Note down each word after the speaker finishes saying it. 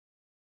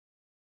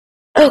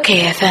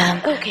Okay,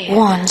 FM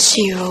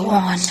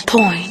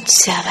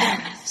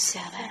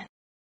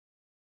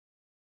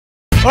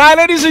 101.7. Alright,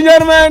 ladies and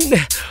gentlemen,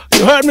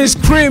 you heard me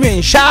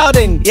screaming,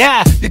 shouting,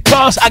 yeah,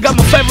 because I got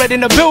my favorite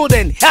in the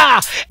building.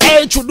 Yeah,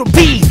 A to the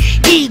B,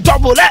 E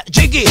double F,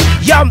 jiggy.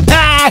 Yeah, I'm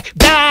back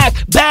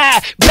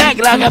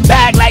like a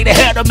bag, like the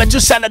head of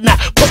Methuselah. Now,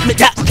 put me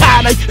that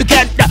kind of, you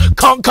can't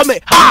conquer me.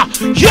 Ha,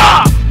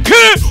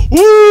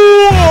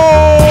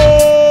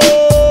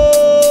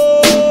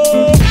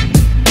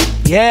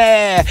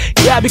 yeah,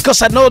 yeah,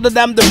 because I know that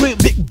I'm the real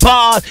big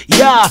boss.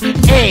 Yeah,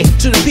 A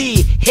to the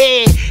B,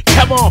 hey,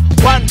 come on.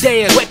 One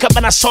day I wake up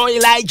and I saw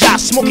Elijah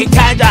smoking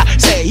ganja.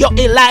 Say, yo,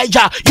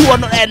 Elijah, you are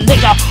not a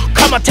nigga.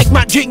 Come and take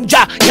my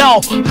ginger.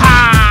 Yo,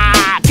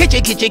 ha, kitty,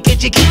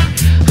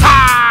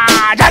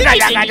 ha,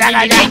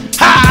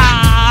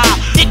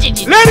 ha.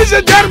 Ladies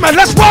and gentlemen,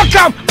 let's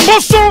welcome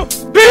Bosom.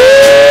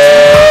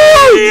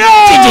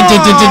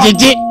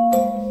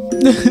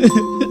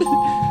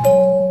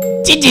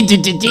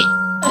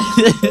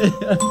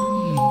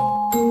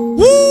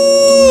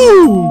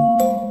 Woo!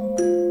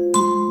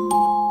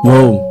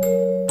 Whoa.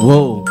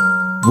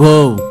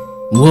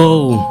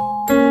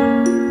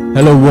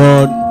 Hello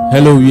world,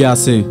 hello we are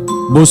saying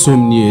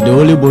Bosom the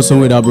only Bosom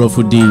with our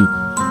brother D.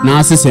 Now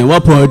I say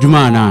what point do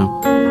man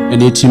now?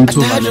 And they team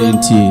to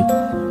Valenti.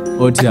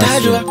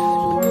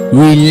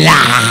 We live.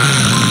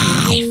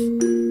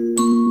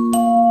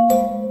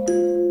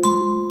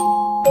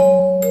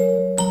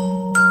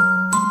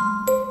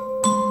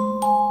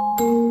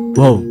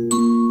 Whoa.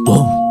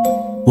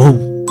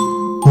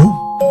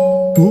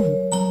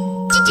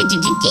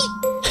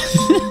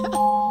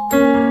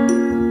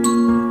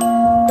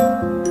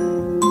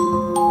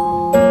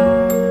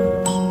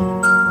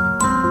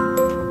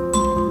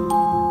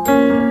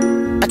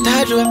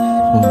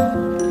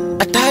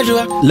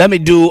 Let me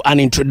do an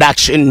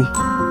introduction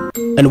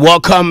and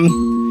welcome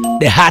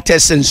the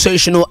hottest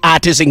sensational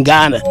artist in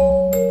Ghana,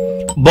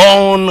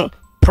 born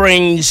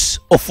Prince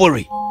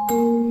Ofori.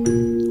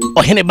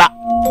 Oheneba,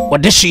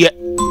 what this year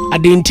I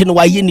didn't know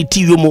why you need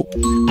to mo,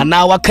 and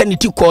now I can't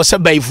to course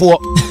by four.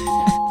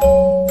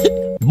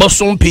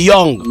 Bosom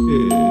Young,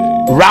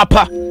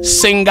 rapper,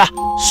 singer,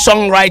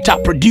 songwriter,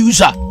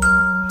 producer.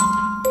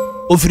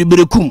 Ofri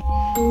Berekum,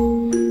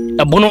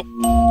 Abono.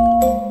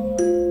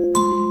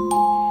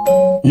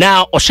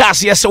 Now,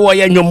 Oshas, yes, or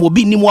you will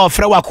be no more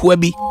Frewa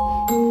Quebi.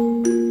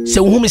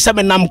 So, whom is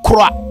seven nam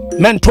cra,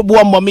 men to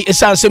bomb mommy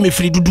is answer me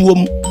free to do.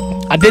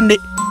 I didn't me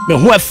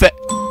who have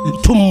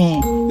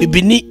tum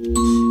bini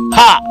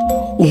ha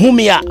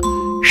Uhumia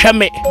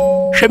Shemi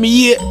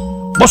ye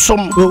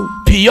Bosom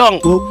Young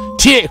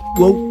Tie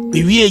the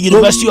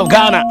University of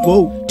Ghana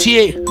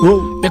Tie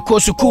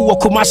because you cool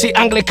Kumasi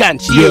Anglican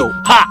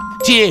ha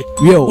Tie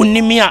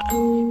Unimia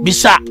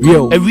Bisa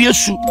a real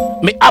suit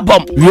me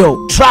album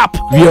trap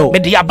me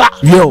diaba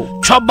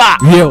choba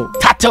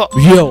tato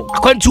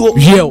akwantu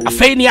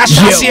afenia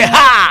shase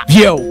ha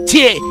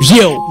tie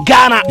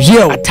Ghana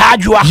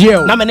atajua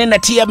na menene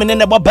tie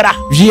menene bobra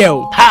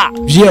ha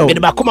me de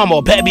bakoma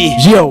mo baby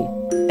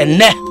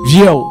enne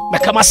me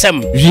kama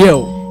sem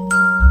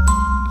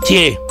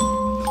tie.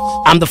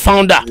 I'm the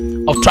founder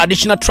of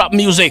traditional trap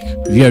music,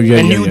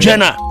 a new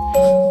genre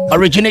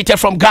originated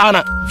from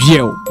Ghana.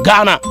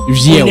 Ghana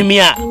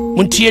Unimia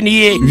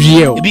Muntieni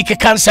Bika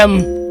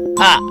Kansam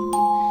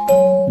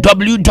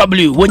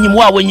WW when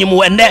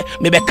you and there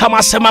maybe come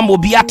as some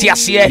mobiati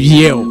as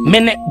here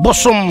Mene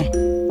Bosom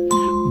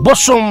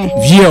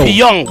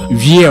Young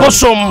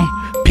Bosom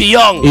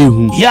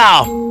Young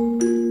yeah.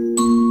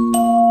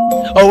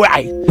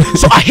 Alright,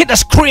 so I hit the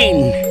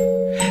screen,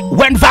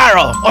 went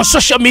viral on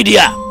social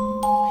media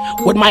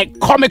with my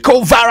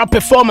comical viral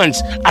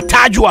performance.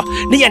 Atajua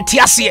ni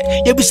entiasie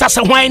yebisa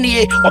sa hwan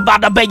ni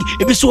obada bag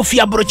ebiso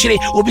ofia brochire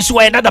obiso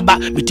wa nada ba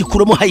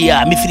mitikuromo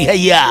haya mifiri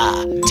haya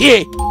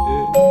tie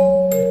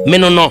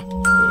menono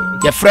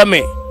ya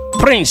frame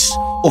Prince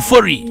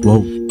Ofori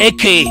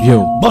AK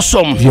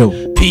Bosom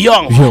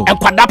Young and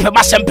kwadape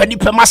masem pedi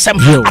pe masem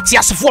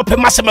atiasefo pe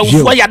masem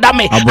awufo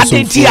yadame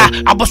adentia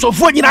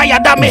abosofo nyina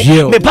yadame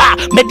meba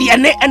medi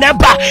ene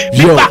eneba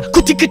meba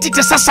kutikiti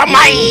te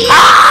sasamai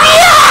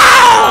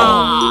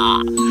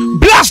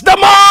bless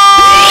them all.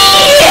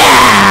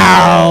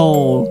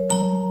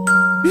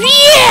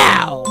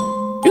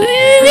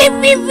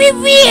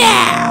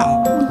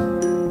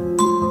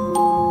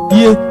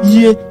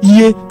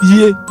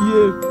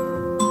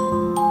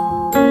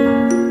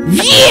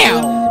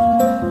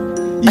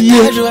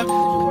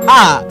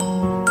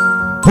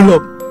 Pull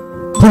up.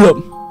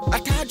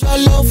 I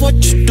love what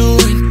you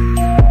doing.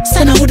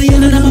 Send out the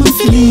end of my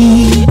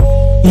feeling.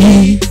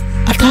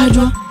 I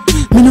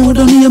me know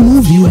don't need a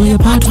movie where you're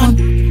part one.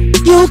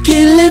 You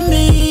killing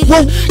me.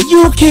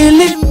 You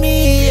killing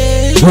me.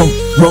 Whoa.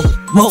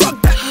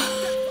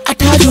 I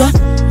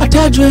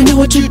told you I know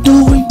what you're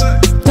doing.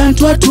 Don't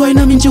try to I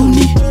know me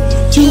Juni.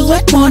 You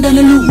wet more than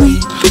a Louis.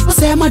 I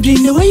say I'm a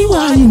dream the way you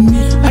are in me.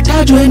 I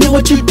told you I know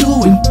what you're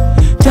doing.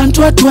 Don't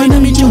try to I know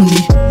me Juni.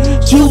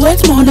 You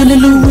wet more than a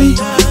Louis.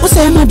 I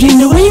say I'm a dream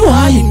the way you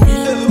are in me.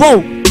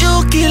 Whoa.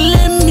 You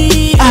killing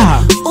me.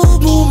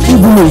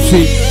 Whoa.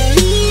 see.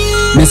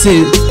 Me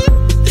say,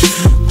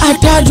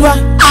 Atajwa,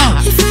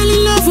 you fell in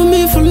love with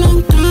me for a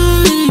long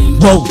time.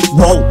 Whoa,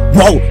 whoa,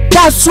 whoa.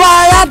 That's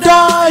why I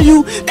adore you.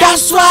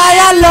 That's why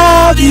I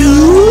love you.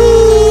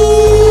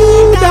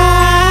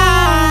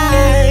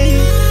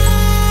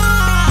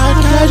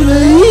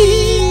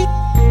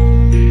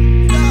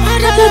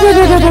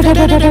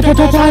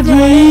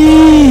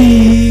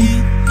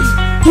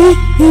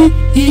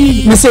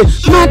 Me say,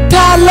 Matt, I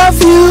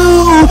love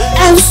you,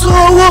 and so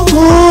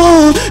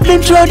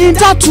been trading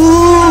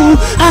tattoo,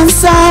 and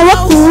sour.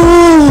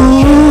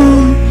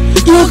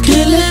 You're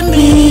killing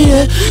me,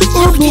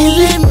 you're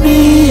killing me.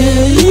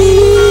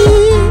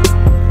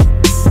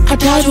 I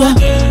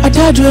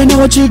told you, I know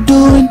what you're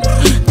doing.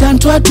 Down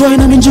to a toy,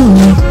 I'm in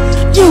June.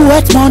 You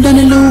worth more than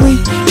a Louis.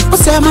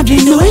 What's that, my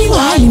dream, the way you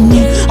are in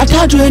me? I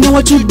told you, I know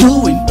what you're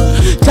doing.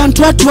 Down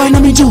to a toy,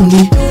 I'm in June.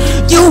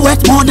 You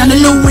worth more than a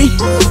Louis.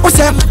 What's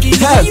that, my dream,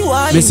 the way you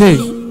are in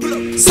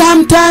me?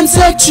 Sometimes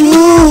I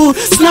true.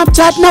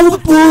 Snapchat now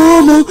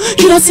boom.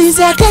 You don't see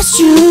that that's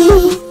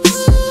you.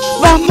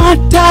 But Matt,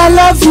 I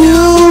love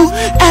you,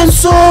 and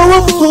so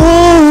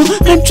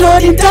been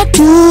trading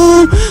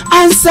tattoo,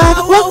 and so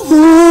I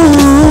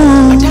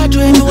told you,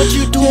 I know what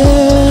you do.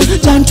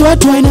 Down to a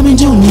twine, I'm in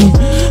June.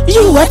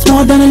 You worth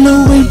more than a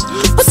Louis.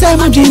 What's that,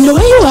 my dream, the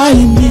way you are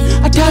in me?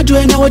 I told you,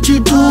 I know what you're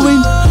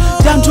doing.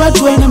 Down to a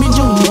twine, I'm in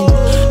June.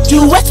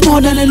 You worth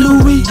more than a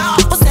Louis.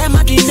 What's that,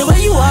 my dream, the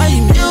way you are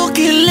in me? You're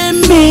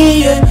killing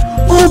me,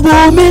 oh,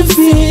 boy, me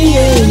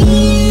feel.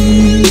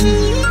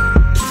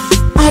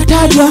 I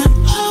told you,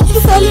 you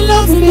fell in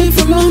love with me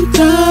for a long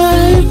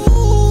time.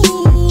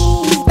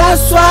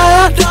 That's why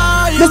I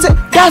adore you.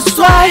 That's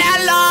why I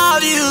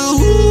love you.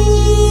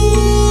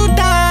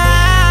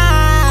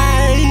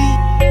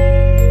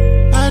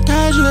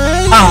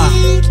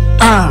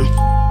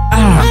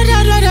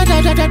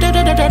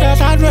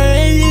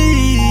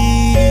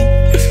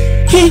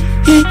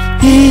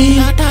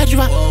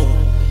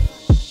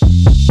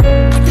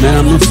 Man,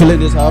 I'm not feeling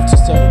this. I have to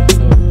start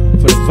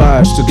for the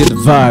vibes, to get the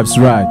vibes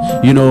right.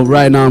 You know,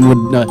 right now I'm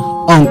with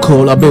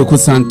Uncle Abeku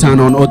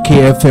Santana on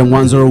OKFM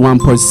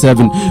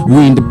 101.7.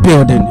 We in the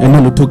building, and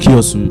then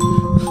Tokyo soon.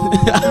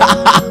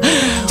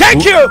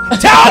 Thank you.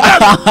 Tell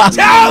them.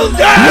 Tell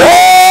them.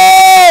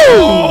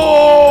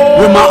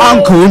 With my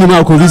uncle,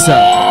 Unimako Lisa.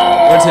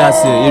 What I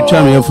say? You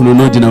try me for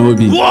no dinner will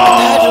be.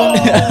 Whoa!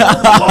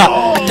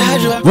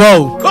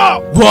 Whoa!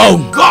 Go! Whoa!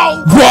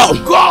 Go! Whoa!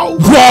 Go!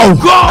 Whoa!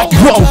 Go!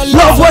 Whoa!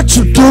 Love what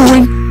you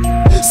doing.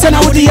 Send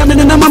out the yamin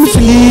and I'm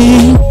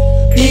feeling.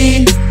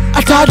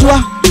 I told you,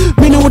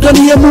 me know done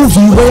a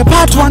movie where you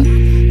part one.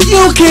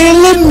 You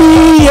killing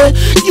me,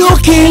 you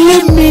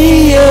killing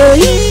me.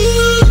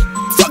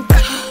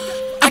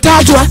 I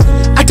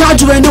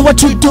told you, I know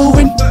what you're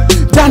doing.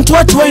 Down to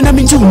a twin, I'm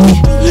in June.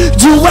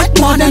 You work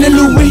more than a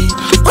Louis.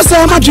 What's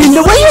that, my dream,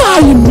 the way you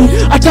are in me?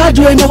 I told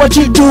you, I know what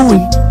you're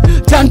doing.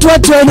 Down to a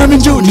twin, I'm in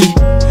June.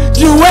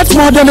 You work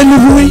more than a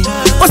Louis.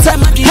 What's that,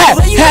 my dream, the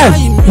way you are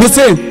in me?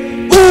 Listen.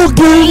 Ooh,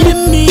 boom,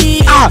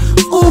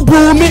 ooh,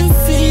 boom,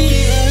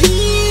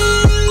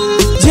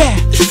 yeah.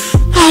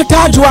 I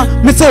told you,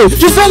 me say,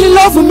 you fell in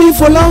love with me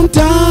for a long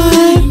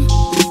time.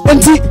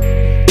 And see,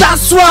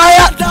 that's why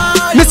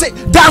me say,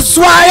 that's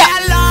why I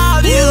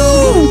love you.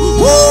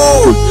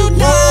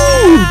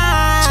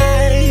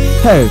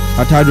 Hey,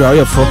 I told you how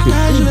you fucking.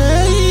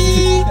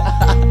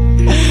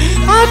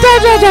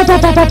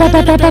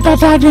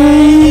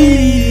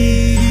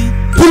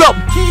 Pull up.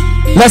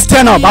 Let's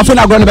turn up. I feel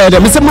not going to bed.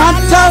 Mr. Man,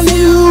 tell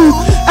you,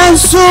 and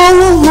so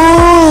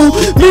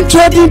been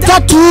trading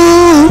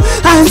tattoo,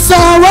 and so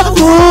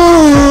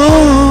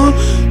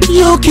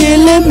you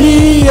killing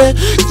me,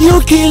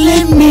 you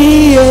killing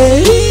me.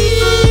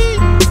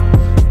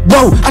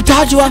 Whoa, I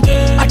told you,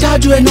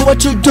 I know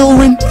what you're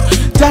doing.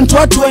 Down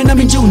to a twin, I'm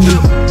in June.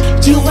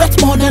 You worth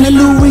more than a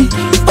Louis.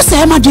 What's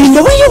that, my dream,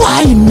 the way you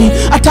are in me?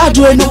 I told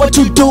you, I know what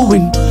you're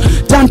doing.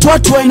 Down to a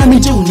twin, I'm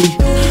in June.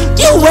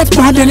 You worth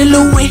more than a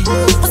Louis.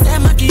 What's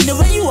that, my dream, the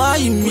way you are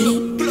in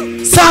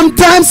me?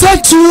 Sometimes I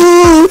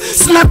do.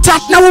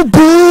 Snapchat now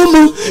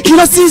boom. You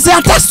know, see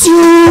that that's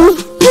you.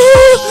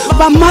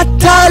 But Matt,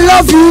 I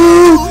love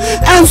you,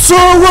 and so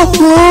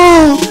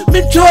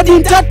been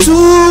trading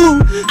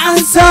tattoo,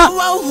 and so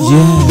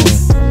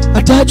yeah.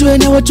 I told you, I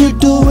know what you're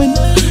doing.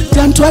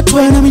 Down to a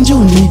twin, I'm in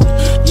June.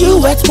 You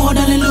worth more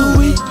than a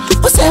Louis.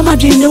 What's that, my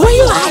dream, the way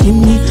you are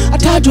in me? I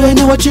told you, I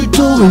know what you're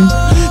doing.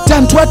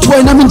 Down to a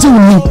twin, I'm in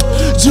June.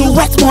 You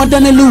worth more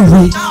than a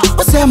Louis.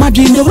 What's that, my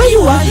dream, the way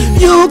you are?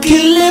 You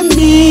killing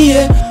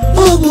me,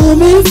 oh,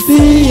 me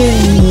feel.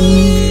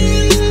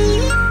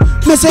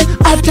 Me say,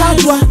 I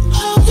told you,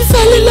 you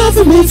fell in love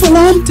with me for a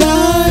long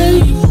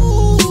time.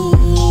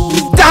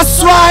 That's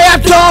why I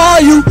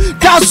adore you.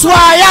 That's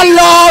why I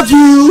love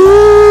you.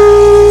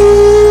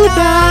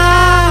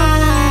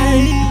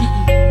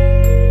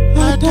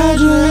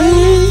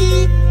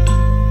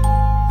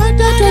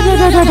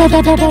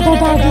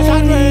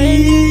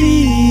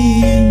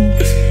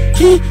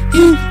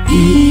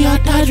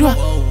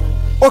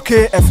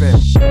 Okay, FM.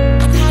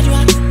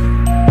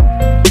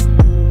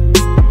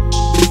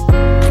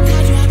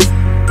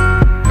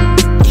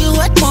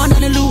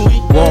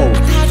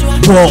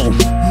 Whoa.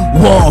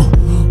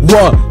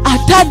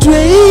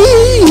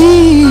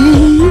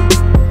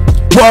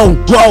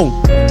 Whoa.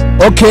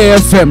 Okay,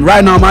 FM.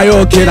 Right now, my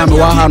okay. I'm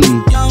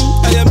Wahanu.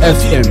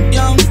 FM.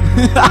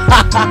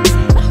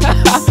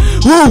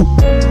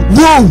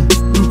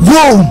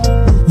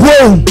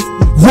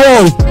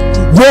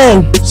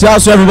 Whoa. Shout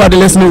out to everybody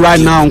listening right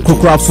now.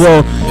 Kukra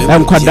for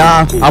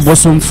Kwada,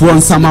 Bosom for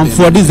and Saman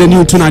for. This is a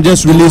new tune I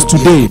just released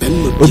today.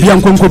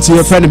 Obiam Konko to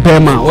your friend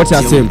Bema. What's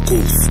your name?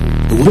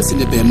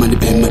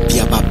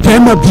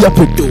 Bema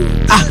Biapedo.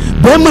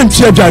 Bema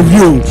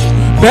Chedavio.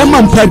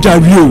 Bema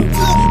Pedavio.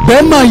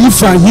 Bema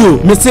you.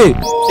 Me say.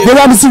 The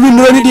one see we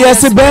know the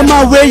say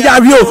Bema way ya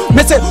yo.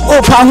 Me say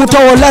oh Pahuta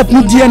or left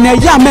me DNA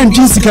ya men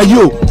Jessica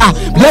yo.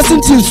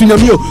 Blessing things from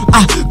you.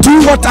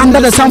 Do what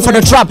under the sun for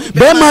the trap.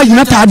 Bema you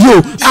not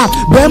adio.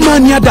 Bema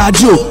near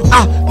dadio.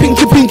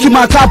 Pinky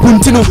my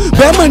capuntino.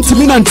 Bema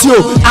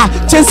intiminantio.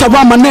 Chance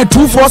around my net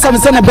 247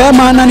 send a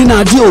Bema nani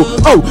nadio.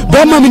 Oh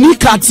Bema mini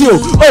catio.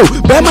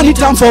 Oh Bema need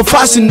time for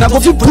fashion. Now go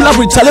pull up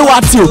with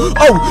Chalewatio.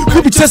 Oh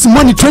we be chasing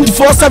money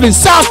 24/7.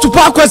 South to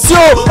Parkwest yo.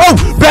 Oh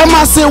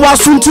Bema say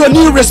was soon to a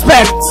new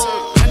respect.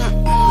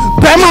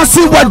 Bema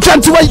see what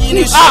gentle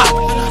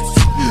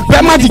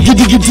Bema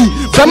digidi.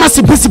 Bema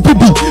si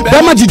pipi.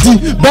 Bema didi.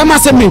 Bema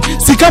se me.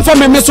 Si kan for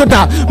me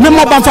soda. Me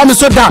mo ban for me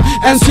soda.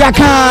 Ensia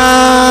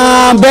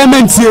kan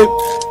Bema ntie.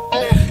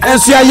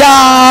 Ensia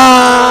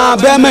ya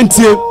Bema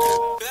ntie.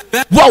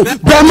 Wow,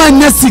 Bema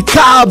nya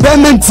sika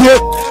Bema ntie.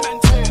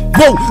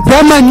 Wow,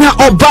 Bema nya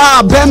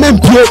oba Bema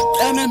mpie.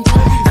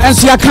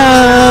 Ensia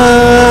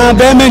kan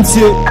Bema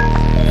ntie.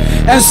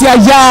 Ensia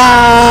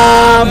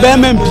ya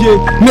Bema mpie.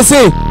 Me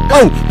say,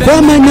 oh,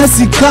 Bema nya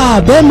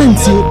sika Bema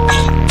ntie.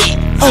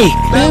 Oh,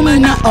 Bema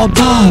na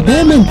oba,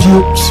 Bema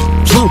mpio.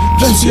 Oh,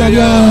 Ensia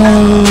ya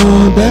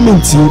Bema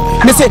mpio.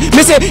 Me say,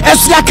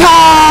 Ensia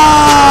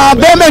ka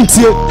Bema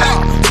mpio.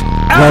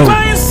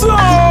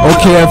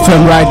 Okay,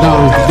 FM right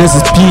now. This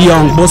is P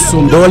Young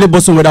Bosom, the only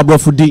Bosom with a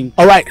Brofudin.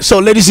 All right, so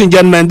ladies and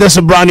gentlemen, this is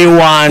a brand new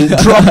one.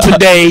 Drop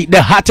today,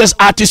 the hottest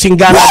artist in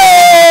Ghana.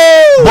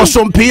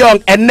 Bosom P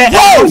Young, and then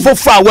for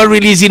far we're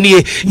releasing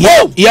here.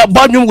 Yeah,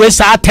 volume was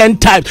 10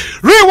 times.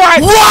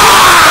 Rewind.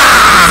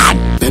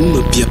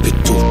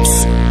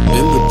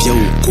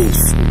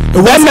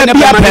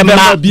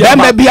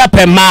 Bema be a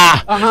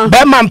pema.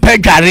 Bema pe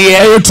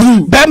gare.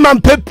 Bema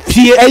pe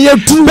pie.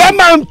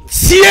 Bema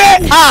sie.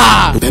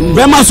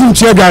 Bema sun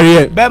che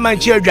gare. Bema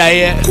che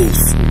gare.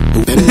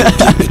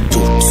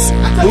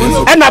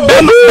 And a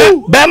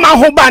Bema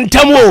ho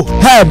bantam wo.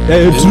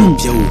 True.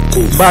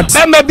 But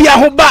Bema be a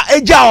ho ba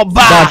eja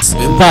oba.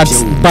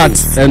 But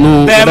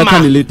no Bema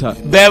later.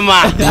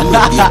 Bema.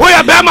 We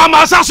are Bema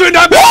masa so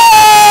da.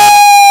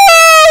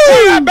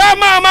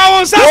 Bema ma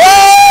won sa.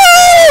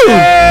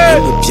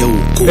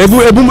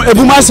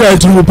 Ebu masa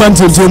tu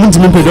panti tu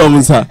ntimi pedo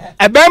munsa.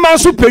 Bema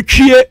so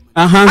petwie.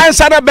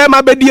 Ansa na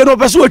Bema be die no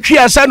pese otwi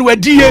ansa na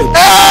wadie.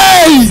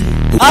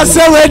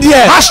 Ase we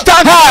die.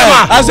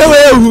 #Bema. Ase we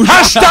ehu.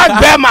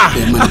 #Bema.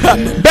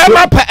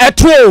 Bema pe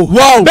eto.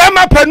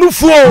 Bema pe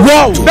nufuo.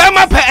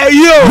 Bema pe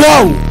eyo.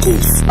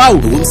 Oh.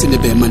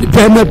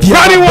 Bema bia.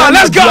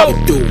 Let's go.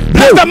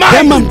 Bless the man.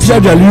 Bema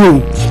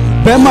mpajario.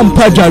 Bema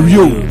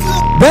mpajario.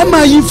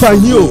 Bema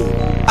yifanyo.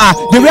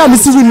 The way I'm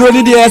seeing you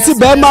already, I see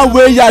Bema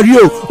where you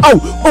are.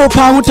 Oh,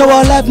 Pahuta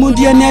wa life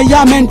mundi ene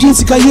ya men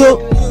Jessica yo.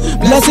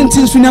 Blessing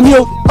things from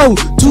you. Oh,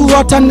 too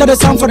hot under the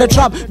sun for the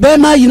trap.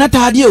 Bema you not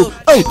adio.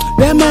 Oh,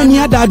 Bema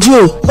near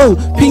dadio. Oh,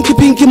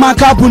 pinky my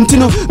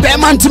capuntino.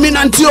 Bema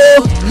intiminantio.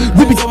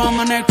 We be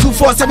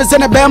 247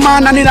 send a Bema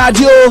nani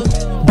radio.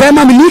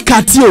 Bema mini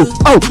catio.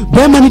 Oh,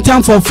 Bema need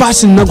time for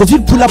fashion. Now go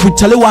pull up with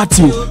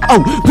Chalewatio.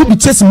 Oh, we be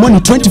chasing money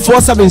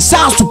 24/7.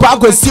 South to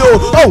Parkwest yo.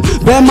 Oh,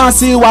 Bema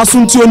say was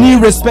soon to a new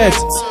respect.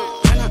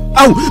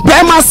 Oh,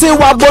 Bema say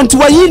wa born to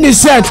a yini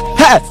shirt.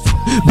 Hey,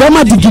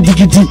 Bema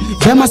digidi.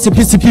 Bema se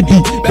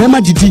pipi.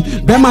 Bema didi.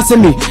 Bema se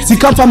me. Si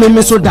come for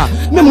me soda.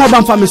 Me mo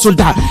ban for me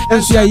soda.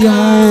 Ensia ya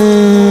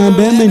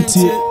Bema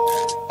ntie.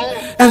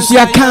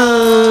 Ensia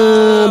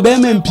kan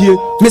Bema mpie.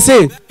 Me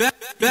say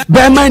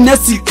Bema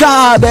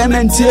nesika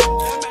Bema ntie.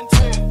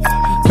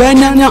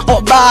 Bema nya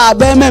oba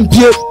Bema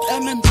mpie.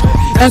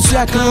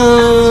 Ensia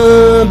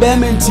kan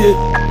Bema ntie.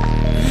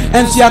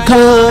 Ensia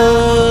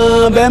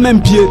kan Bema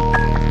mpie.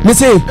 Me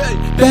say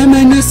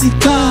Bema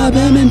nesika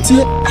Bema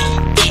ntie.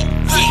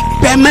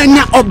 Bema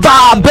nya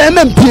oba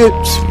Bema mpie.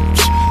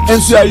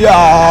 Ensia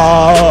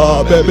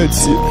ya Bema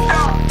ntie.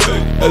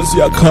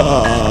 Ensia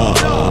kan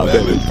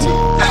Bema ntie.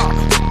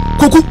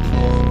 Kuku.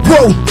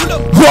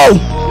 Whoa.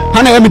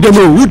 Hana emi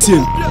demo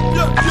routine.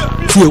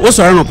 See, what's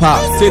around no pa?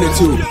 Say the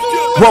two.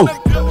 Whoa.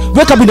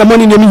 Wake up in the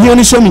morning, let me hear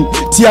you show me.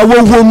 Tia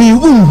wo me.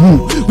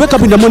 Wake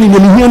up in the morning,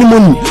 let me hear you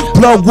money.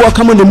 Plug walk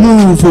come on the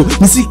move.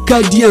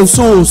 Musica di and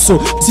so.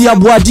 Tia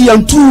boadi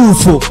and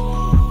tufo.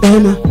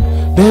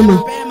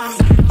 Bema.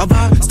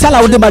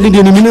 Stella with the body in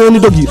the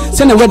doggy.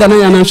 Send a weather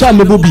and shall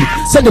me bobby.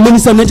 Said the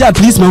minister major,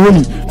 please my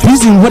homie.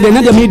 Please in what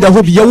another made the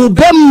hobby. You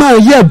Bema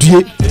ya.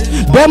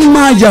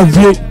 Bema ya.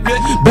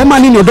 bema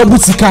ni no double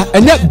sika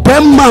enye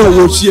bema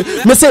wo hie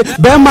me say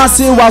bema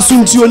say wa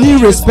sunti oni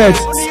respect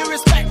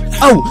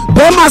oh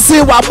bema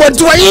say wa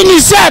body wa in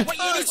shirt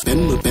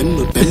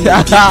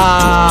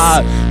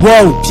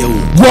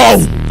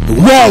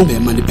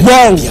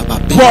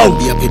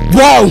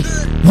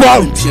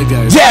wow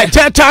yeah,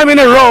 10th time in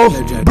a row.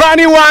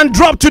 Brand one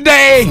drop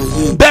today.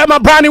 Bema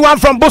brand one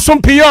from Bosom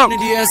Pion.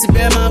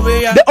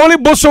 The only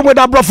Bosom with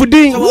a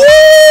brofudin. Woo!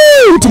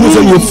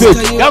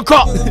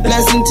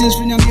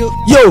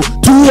 Yo,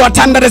 2 what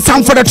under the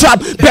sound for the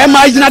trap.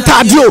 Bema is not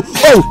adio.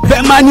 Oh,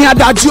 Bema ni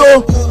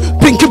adio.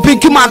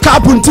 Pinky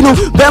makapuntino.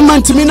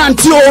 Bema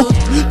timinantio.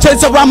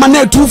 Chase around my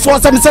neck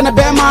 247 send a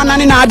Bema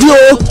nani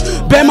adio.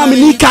 Bema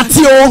mini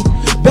katio.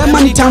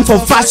 Bema ni time for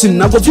fashion.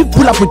 Now go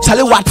pull up with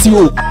Charlie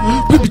Watio.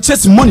 We be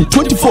chasing money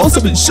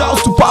 24/7.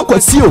 Shouts to Park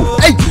Wasio.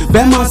 Hey,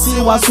 Bema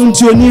say wa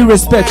sunti oni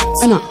respect.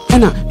 Ena.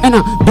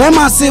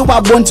 Bema say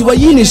wa bonti wa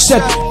yini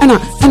shirt. Ena.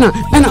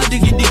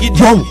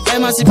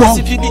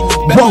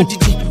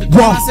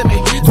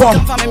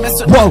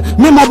 Wow.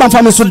 Me mo ban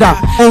fami so da.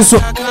 Enso.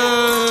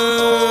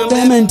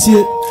 Bema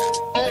ntie.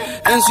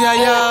 Enso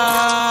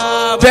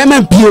ya.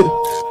 Bema pie.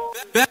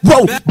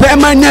 Wow.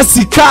 Bema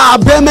nyasika.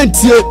 Bema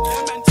ntie.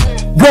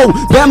 Wow,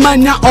 Bema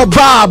nya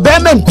oba,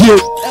 Bema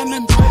mpie.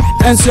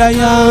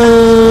 Ensuya,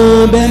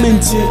 Bema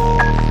ntie.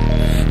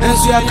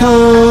 Ensuya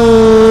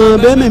kan,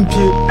 Bema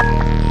mpie.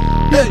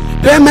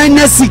 Bema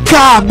nya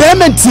sika,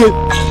 Bema ntie.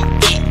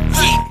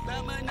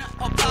 Bema nya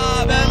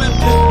oba, Bema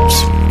mpie.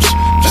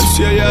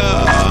 Ensuya,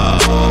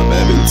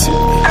 Bema ntie.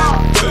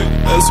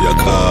 Ensuya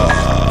kan,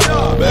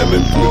 Bema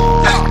mpie.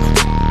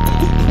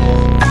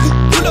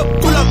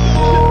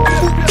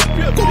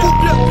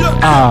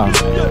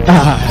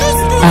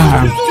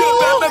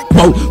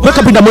 Wow, wake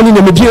up in the morning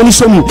and me piano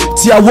show me.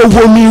 See I wo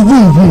me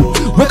woo.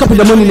 Wake up in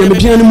the morning and me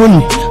piano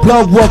money.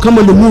 Blog walk come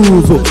on the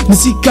move. Me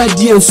see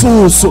kadi and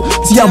so.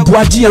 See I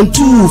boadi and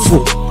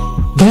tufo.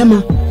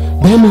 Bema.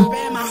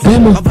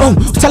 Oh,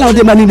 tell how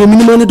the money the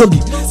minimum doggy.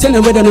 Send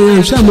a weather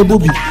and share my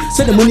bobby.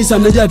 Send the money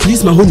some naja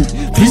please my homie.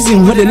 Please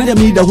in what another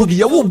me the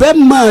hobby. Oh,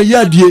 Bema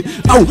ya die.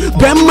 Oh,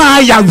 Bema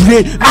ya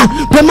re. Ah,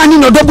 Bema ni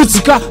no double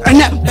sika.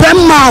 And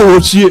Bema o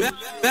chie.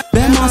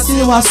 Bema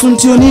say wa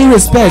sunti oni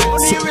respect.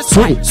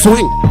 Swing.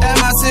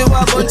 Bema say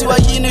wa body wa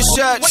yini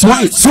shirt.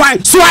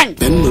 Swing.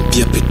 Bema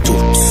be a bit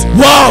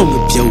wow.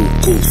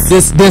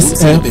 This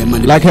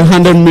like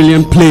 100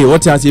 million play.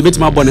 What else? You bet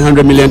my born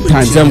 100 million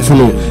times. That's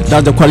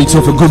the quality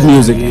of a good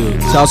music.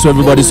 Shout to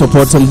everybody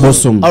supporting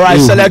Bosom. All right,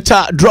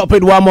 selector, drop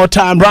it one more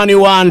time. Brand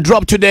one,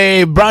 drop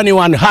today. Brand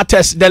one,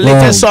 hottest, the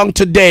latest song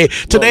today.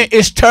 Today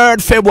is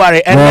 3rd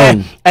February,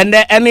 and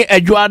then any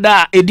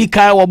Ejuada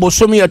Edika or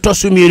Bosomi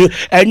Tosumi,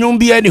 and you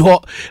be any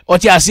ho.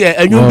 What you say?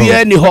 And you be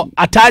any ho.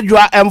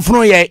 Atajua and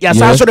Fruye.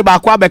 Yasaso de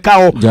Bakwa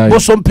Bekao.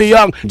 Bosom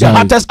Pyong, the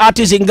hottest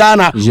artist in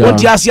Ghana.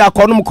 What you say?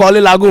 Konum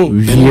Koli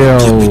Lagoon.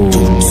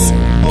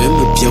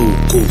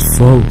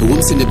 The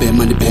ones in the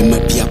Bema, the Bema,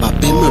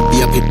 Bema,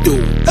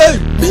 hey,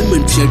 Bema,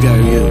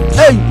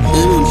 hey,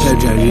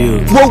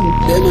 whoa,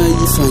 Bema,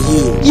 is for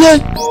you. Yeah,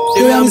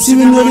 they are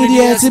receiving one of the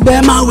ass,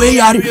 Bema, way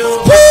out.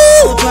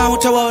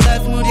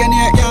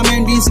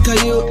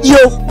 Yo,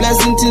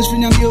 pleasant things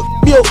from you.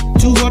 Yo,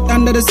 too hot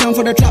under the sun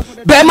for the trap.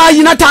 Bema,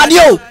 you not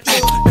adio.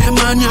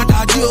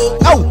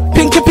 Oh,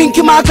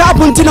 pinky, my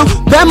carpuntino.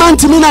 Bema,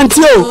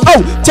 timinantio.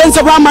 Oh, chance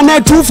around my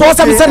neck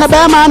 247 send a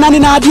Bema, and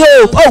an adio.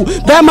 Oh,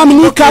 Bema,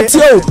 mini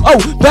katio. Oh,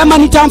 Bema,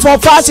 ni time for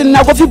fashion.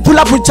 Now, if you pull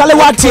up with Charlie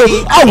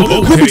Watio.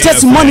 Oh, we be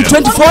chasing money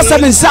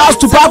 24/7. Shouts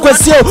to Park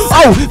Wasio.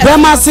 Oh,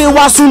 Bema say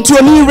wa sunti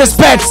oni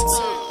respect.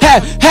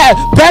 Hey,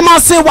 Bema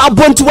say wa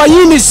bonti wa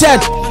yini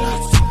shirt.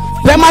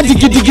 Bema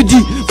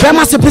digidi.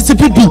 Bema se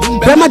pipi.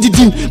 Bema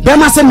didi.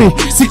 Bema se me.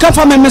 Sika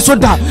fa me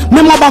soda.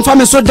 Me mo ban fa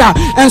me soda.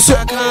 And so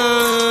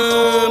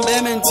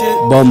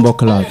Bombo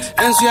cloud.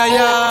 And so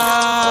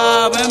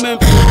ya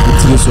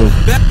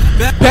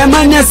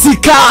Bema nya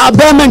sika.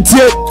 Bema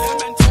ntie.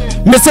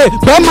 Me say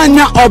Bema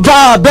nya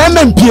oba.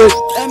 Bema mpie.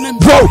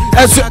 Bro.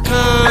 And so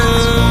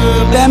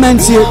Bema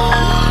ntie.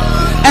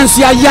 And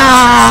so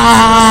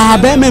ya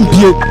Bema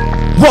mpie.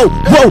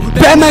 Whoa.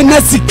 Bema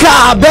nya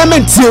sika. Bema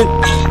ntie.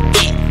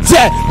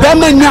 Yeah,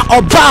 Bema nya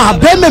oba,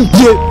 Bema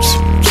mpie.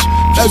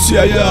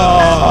 Esia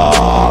ya,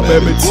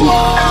 Bema mpie.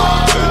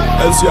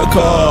 Esia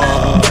ka,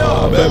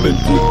 Bema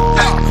mpie.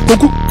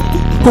 Koku.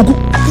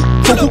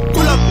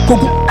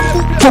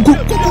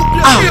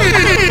 Ah.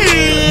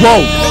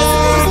 Wow.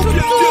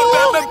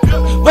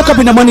 Wake up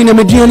in the morning and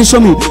me do show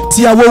me.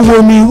 Tia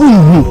wo me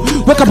woo.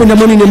 Wake up in the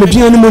morning and me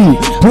do money.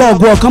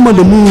 Blog walk come on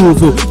the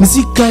move.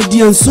 Musica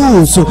di and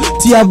so.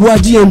 Tia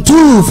boadi and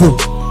tufo.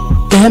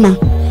 Bema.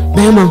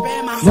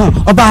 Wow,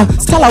 Oba,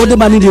 style out the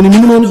money in the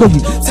minimum bobby.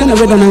 Send a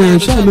red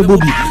and share me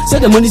bobby.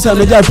 Send the money to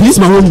me, please,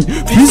 my homie.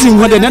 Please, in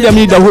what another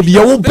me that will be.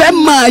 Oh,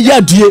 Bema,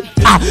 ya dear.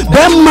 Ah,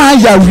 Bema,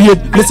 ya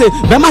weird. Me say,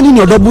 Bema in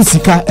your double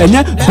sika, and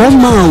yet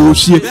Bema, oh,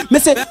 she. Me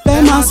say,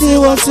 Bema say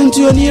what's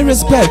into your near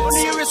respect.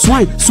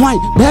 Swine.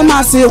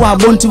 Bema say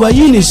what want to a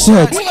uni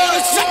shirt.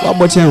 What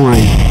about you,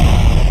 wine?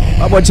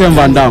 What about you,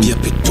 Van Damme?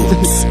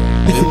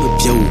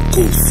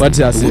 What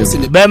you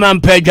say? Bema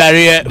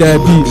mpejare.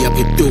 Debi.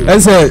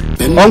 And say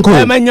uncle.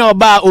 Bema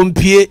nyoba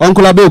ompie.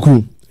 Uncle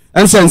Abeku.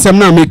 And say nsem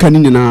na make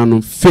ni na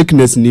no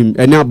fakeness nim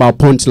any about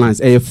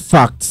punchlines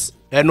facts.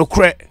 No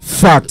cre.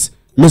 Fact.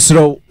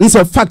 Mr.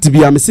 Nse fact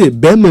bia me say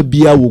bema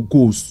bia wo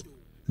goes.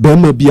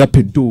 Bema bia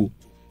pedo.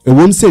 E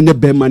won say ne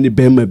bema ni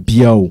bema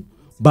bia o.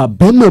 Ba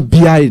bema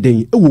bia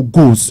den e wo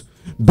goes.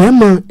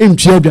 Bema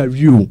entwa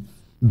dwario.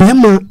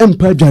 Bema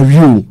empa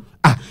dwario.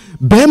 Ah,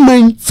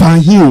 bema fa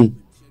hiu.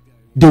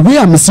 The way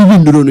I'm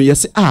receiving no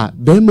yes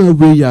bema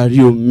way ya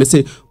rio me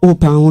say oh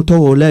pa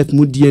hoto life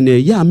mu DNA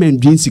ya men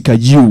dream sika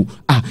you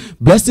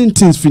blessing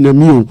things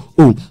finamio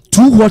oh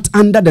too hot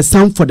under the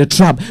sun for the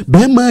trap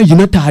bema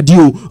yina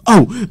tadio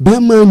oh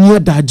bema nya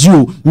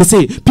dadio me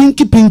say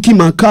pinky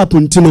my cup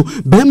untino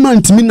bema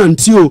ntimi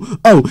nantio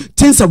oh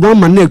things around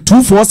my neck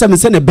 247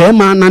 say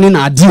bema nani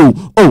na adio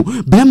oh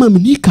bema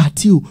mini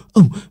katio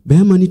oh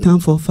bema ni time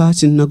for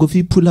fashion na go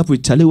fi pull up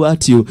with Charlie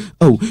Watio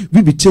oh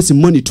we be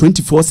chasing money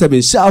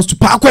 24/7 shouts to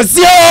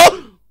Pakwesio.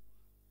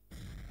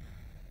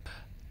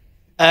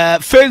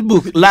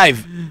 Facebook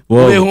live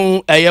we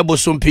hu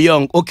Bosom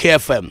Piyong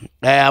OKFM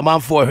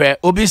amanfo hwe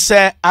obi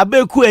se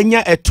abeku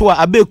enya eto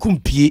abeku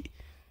mpie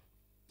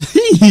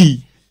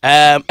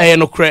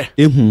no kre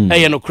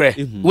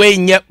we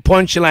nye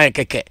punchline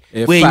keke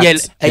we nye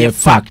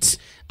fact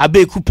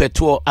abeku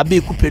peto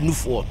abeku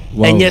penufo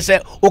enye se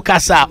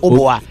okasa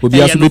oboa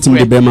obi aso betim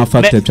de be ma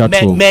fact atwa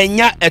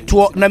menya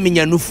eto na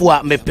menya nufu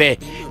a mepe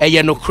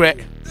no kre.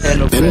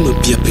 Well,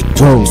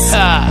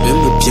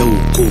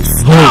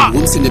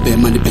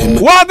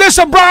 this is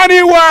a brand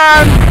new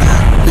one.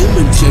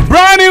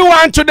 Brand new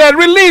one today,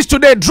 released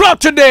today, drop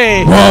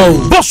today.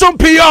 Bosom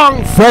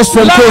Piyong. First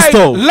from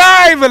Crystal.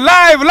 Live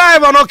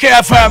on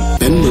OKFM.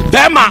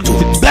 Bema.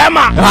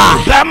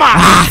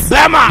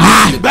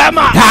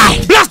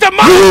 Bless the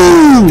man.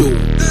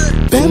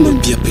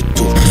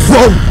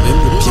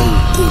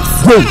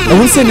 I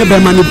won't say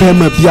Bema ni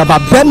Bema bia,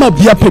 but Bema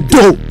bia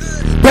pedo.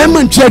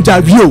 Bema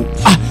ncheja view.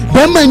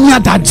 Bema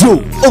nyata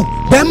jo. Oh,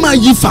 Bema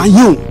yifa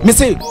you. Me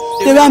say,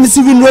 the way I'm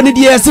receiving running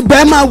the yes,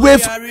 Bema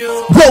wave.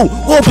 Whoa,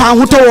 oh, pa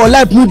hoto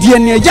life mu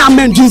DNA. Ya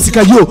men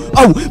jinsika yo.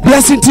 Oh,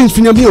 blessing things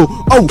from you.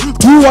 Oh,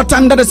 too hot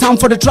under the sun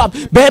for the trap.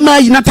 Bema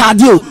yinata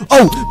dio.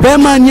 Oh,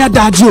 Bema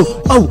nyata jo.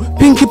 Oh,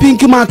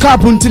 pinky my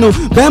cup untino.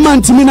 Bema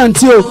ntimi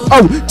nantio.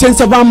 Oh,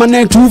 chance around my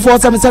neck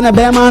 247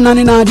 Bema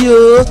nani na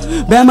dio.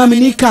 Bema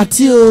mini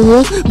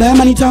katio.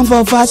 Bema ni time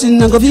for fashion.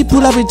 Go fi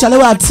pull up with Charlie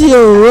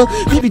Watio.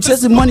 We be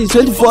chasing money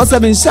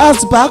 24/7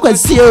 shouts back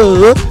with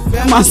you.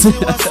 Bema say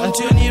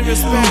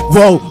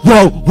whoa.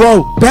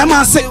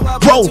 Bema say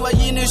whoa.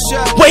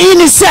 What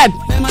you said?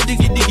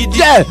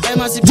 Yeah.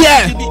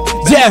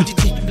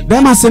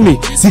 Bema say me.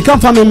 Si come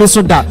from me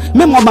so that.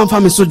 Me mo ban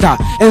from me so that.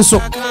 And so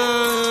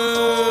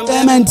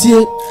Bema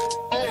ntie.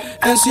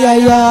 And so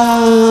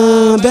ya.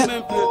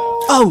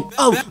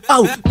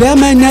 Oh.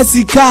 Bema na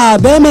sika.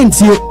 Bema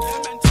ntie.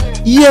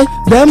 Yeah.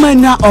 Bema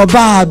na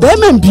oba.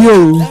 Bema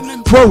bio.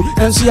 Whoa.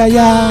 And so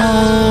ya.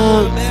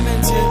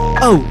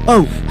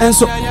 Oh. And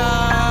so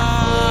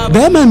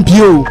Bema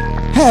bio.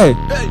 Hey.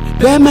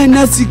 Bema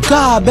na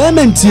sika.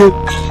 Bema ntie.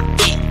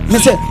 Me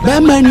say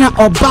Bema na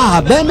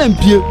oba. Bema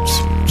bio.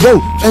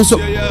 Whoa. And so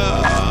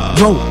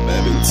whoa.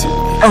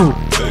 Oh.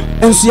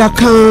 And so ya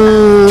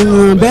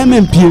can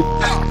Bema bio.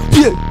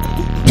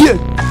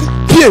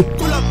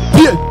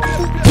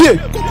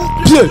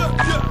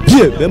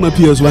 Pie. Bema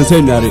pios one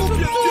say nare.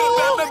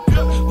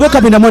 Wake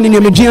up in the morning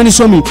and me Gianni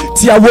show me.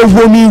 Tia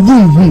wo me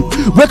woo.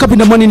 Wake up in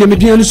the morning and me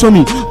Gianni show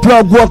me.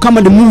 Plug walk come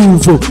on the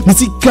move. Me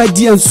see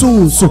kadi and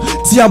so.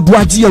 Tia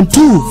boadi and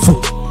two.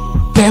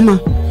 Bema.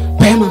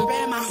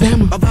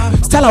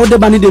 Stella out the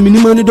banny the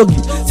minimum doggy.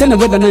 Send a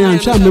weather na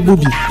and sham me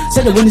booby.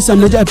 Said the one is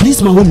some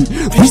please my homie.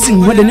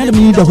 Pleasing when the enemy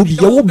need a hobby.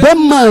 Oh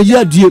Bema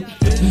ya dear.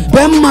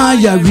 Bema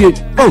ya real.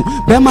 Oh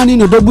Bema ni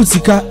no double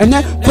sika and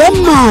then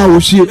Bema oh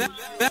shit.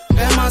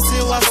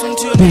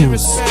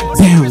 Bounce.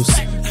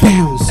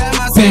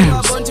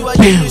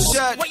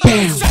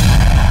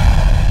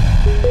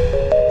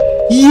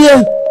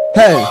 Yeah.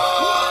 Hey.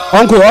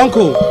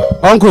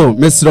 Uncle,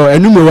 Mr.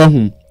 Enumero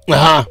hum.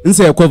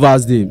 Nse ekwa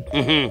Thursday.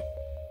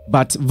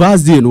 But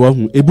Thursday no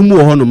hu ebumu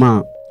wo hono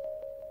ma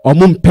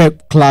omum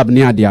pep club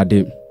ni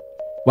ade.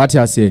 What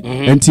you say?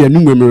 Enti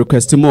enumero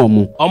request mo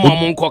omo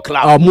nko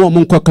club. Omo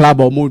nko club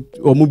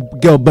omo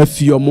girl ba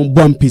fie omo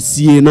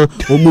bompesie na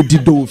omo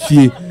dido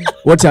fie.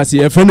 What you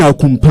say? E fe na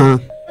akumpa.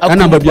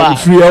 Ana ba bia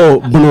free o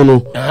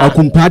bono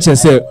akumpa che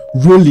say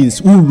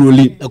rollings u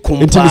rolling.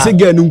 Enti me say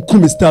girl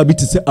nkum star bi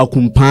te say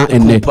akumpa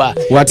enne.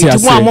 What you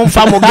say? Amon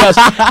fa mo girls.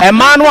 E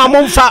manu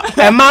amon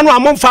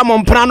fa mo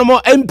mpra no mo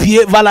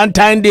MPA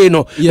Valentine Day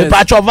no. E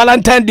pa cho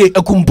Valentine Day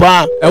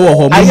akumpa. E wo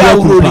ho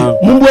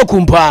mumbu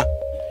akumpa.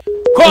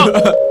 Come.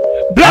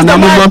 Bless the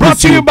man, brought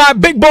to you by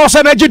Big Boss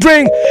Energy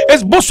Drink.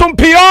 It's Bosom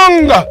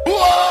Piyong.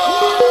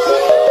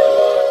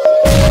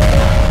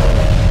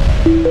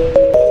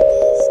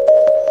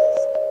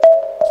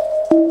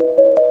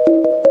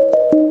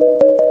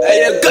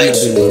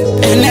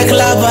 En the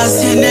club, I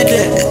see it.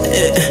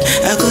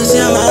 I could see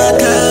my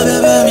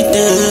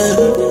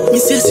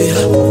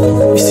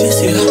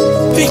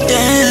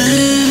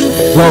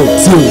Wow,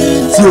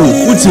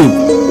 what's it?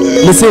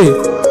 Let's say.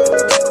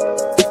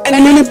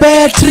 And in the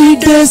bed 3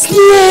 days,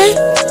 yeah.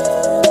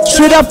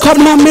 Straight up cut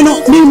my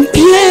minute,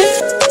 yeah.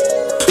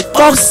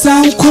 Box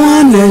and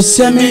corner,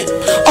 semi.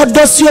 Or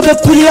does you ever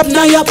pull up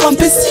now your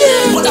pump is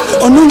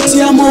yeah.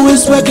 Onunti, I'm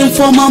always working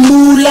for my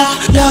moolah.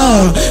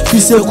 Yeah,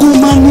 he's a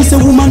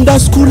woman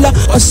that's cooler.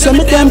 Or some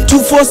of them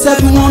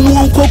 247 on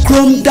one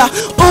chrome da.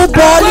 Oh,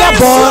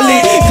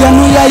 bolly,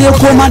 Yanuya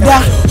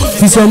Yokomada.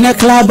 He's a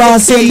club, I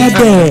say,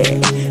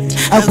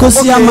 I could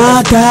see a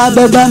matter,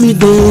 baby, me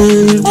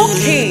day.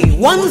 Okay,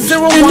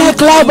 101. In the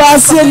club, I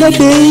say, the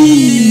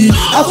day.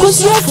 I could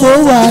see a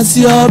 4 hours,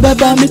 your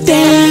baby, me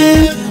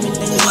day.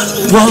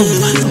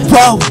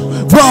 Wow.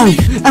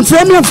 And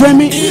from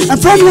me.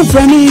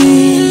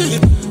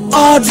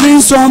 All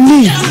dreams on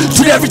me,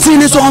 till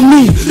everything is on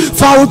me.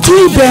 Foul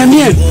 3 bear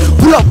me,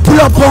 pull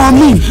up on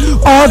me.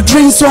 All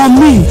dreams on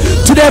me,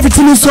 till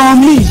everything is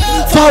on me.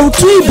 Foul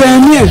 3 bear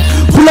me,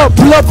 pull up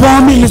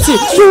on me. You say,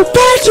 you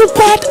bad.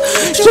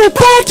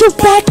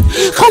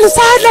 Come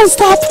aside, don't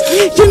stop.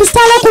 You must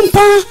start up and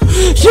pan.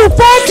 You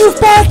bad.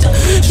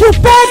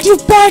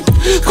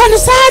 Come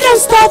aside, don't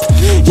stop.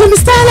 You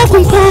must start up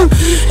and pan.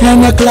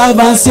 And the club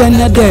and see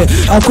another.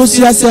 I could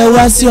see yourself,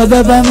 what's your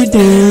baby me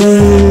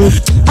day.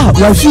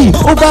 Wafi,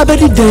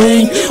 baby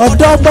day. Or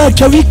dog by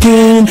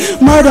weekend.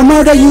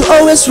 Murder, you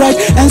always right.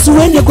 And so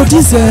when you go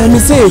to say, me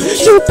say,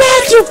 you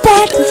bad.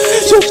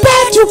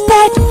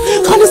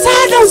 Come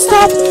aside, don't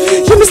stop.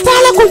 You must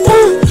start up and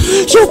pan.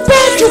 You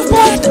bad.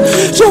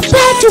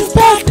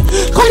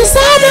 Come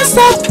aside, don't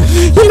stop.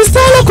 You must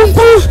start up and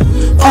pan.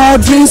 All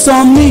drinks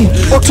on me,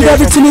 till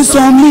everything is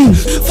on me.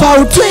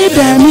 Foul 3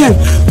 bear me,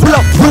 pull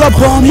up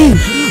on me.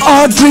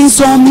 All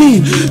drinks on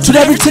me, till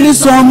everything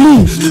is on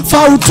me.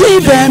 Foul 3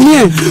 bear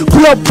me,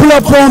 pull up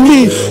on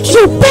me.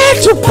 You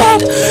bad.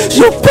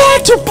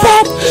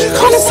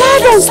 Come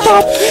aside, don't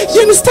stop.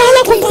 You must start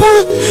up and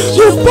pan.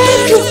 You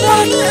bad.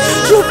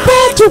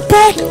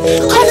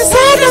 Come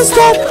aside, don't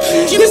stop.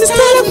 You must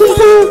start up and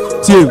pan.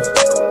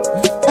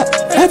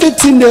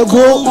 Everything they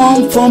go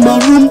on from my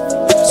room,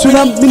 so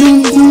I'm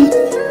believing.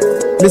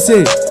 They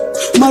say,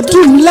 my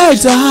dream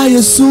lights are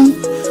higher soon.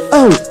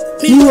 Oh,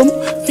 me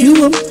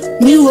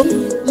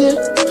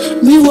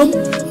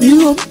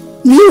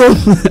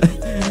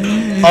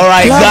All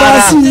right,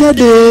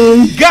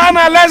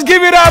 Ghana, let's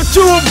give it up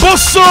to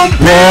Bosom.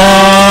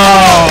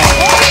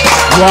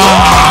 Wow.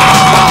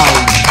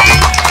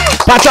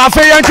 Pacha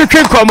yan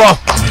twetwe komo.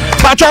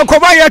 Pacha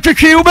komo ya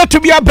twetwe ube to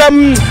be a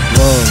bem.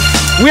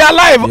 We are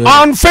live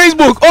on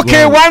Facebook.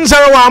 Okay,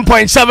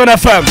 101.7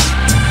 FM.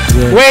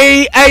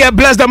 We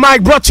Blezz the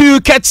mic brought to you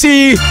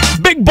Ketsi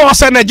Big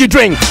Boss Energy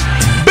Drink.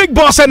 Big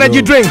Boss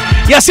Energy Drink.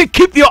 Yes,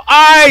 keep your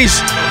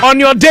eyes on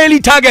your daily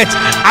target.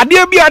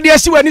 Adia bi adia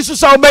si wani so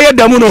sa obeye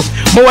damuno.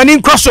 Mo wani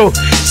nkroso.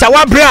 Sa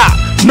wabra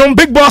no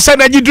Big Boss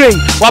Energy Drink.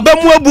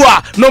 Wabemu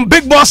abua no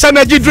Big Boss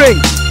Energy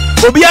Drink.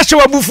 Obi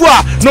ahwe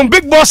wabufua no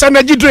Big Boss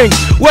Energy Drink.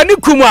 Wani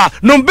kumwa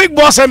no Big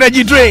Boss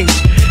Energy Drink.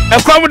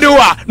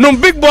 Ekwamdewa no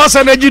Big Boss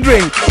Energy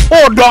Drink.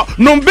 Odo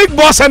no Big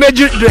Boss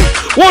Energy Drink.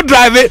 O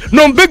drive it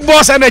no Big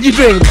Boss Energy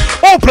Drink.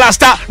 O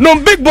plaster no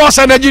Big Boss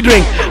Energy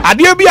Drink.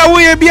 Adia bia wo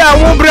ye bia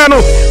wo bra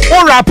no.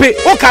 O rap it,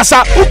 o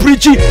kasa, o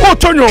preachy, o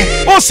tonyom,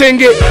 o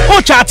sing it,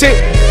 o chat it,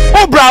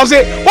 o browse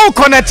it, o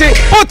connect it,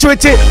 o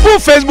tweet it, o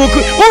Facebook,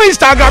 o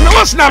Instagram,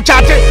 o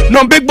Snapchat it.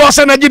 No Big Boss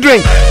Energy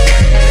Drink.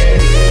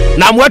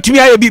 Na what me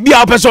aye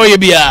bia person ye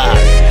bia.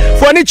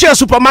 For any chair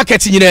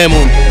supermarket in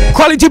name.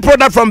 Quality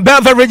product from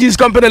Beverages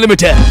Company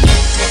Limited.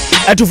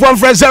 At to phone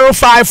for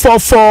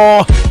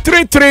 0544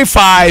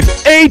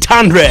 335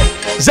 800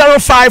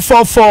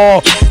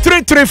 0544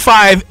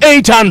 335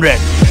 800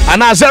 and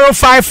now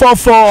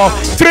 0544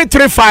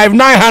 335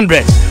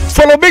 900.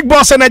 Follow Big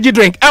Boss Energy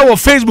Drink our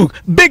Facebook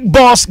Big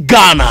Boss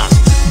Ghana.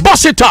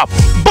 Boss it up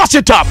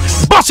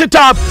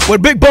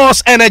with Big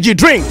Boss Energy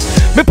Drink.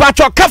 Me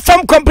patro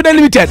Kafam Company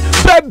Limited.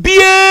 Baby.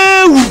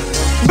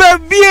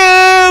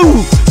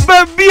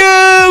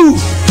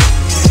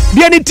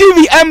 Diani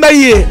TV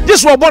MBA.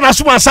 This was born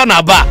as one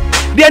sana ba.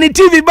 Diani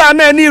TV ba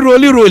na ni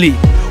rolly.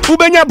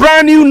 Ubenya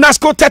brand new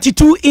NASCO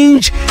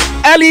 32-inch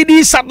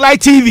LED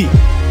satellite TV.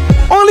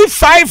 Only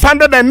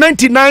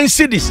 599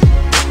 cedis.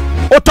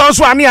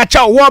 Otonso ani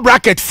acha wall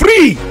bracket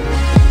free.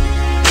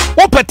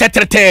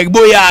 Opetetrete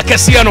boya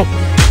kesiano.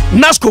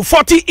 NASCO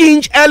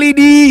 40-inch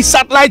LED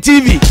satellite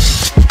TV.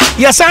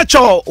 Yes,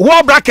 acha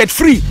wall bracket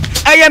free.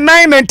 Aya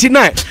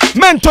 999.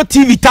 Mento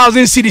TV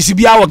 1000 cedis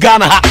bi our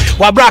Ghana ha.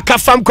 Wabraka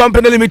Farm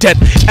Company Limited.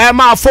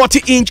 Emma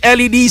 40-inch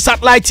LED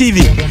satellite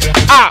TV.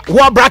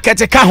 Wall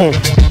bracket ka ho.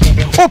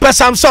 Ope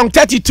Samsung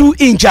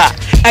 32-inch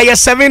aya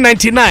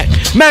 799.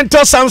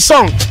 Mento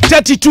Samsung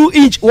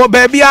 32-inch wo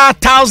baby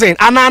 1000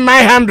 and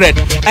 900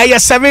 aya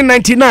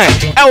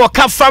 799. Our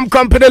Farm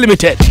Company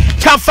Limited.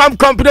 Farm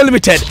Company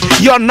Limited.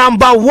 Your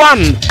number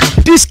 1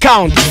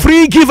 discount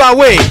free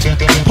giveaway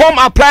home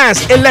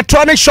appliance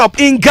electronic shop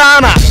in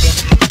Ghana.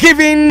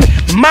 Giving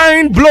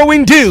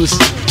mind-blowing deals.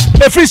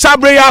 The free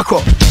sabre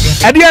yako.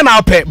 Edia na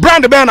ope,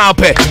 brand ben na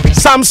ope.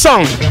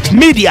 Samsung,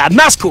 Media,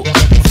 Nasco,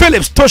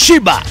 Philips,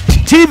 Toshiba,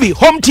 TV,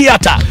 home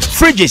theater,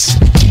 fridges,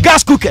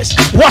 gas cookers,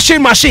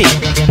 washing machine,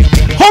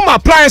 home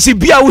appliances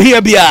bia wo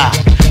here bia.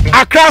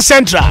 Accra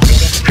Central,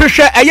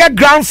 Krisha Aya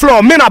ground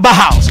floor, Minaba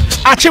House,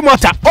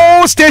 Achimota,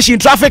 all station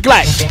traffic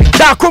light,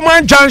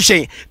 Dakuman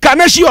Junction,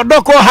 Kaneshi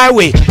Odoko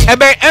Highway,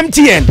 Eben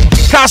MTN,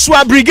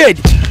 Kaswa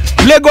Brigade,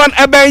 Legon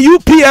Eben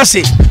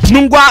UPSC,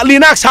 Nungwa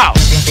Linux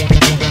House,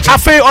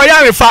 Afe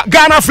Oyarifa,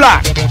 Ghana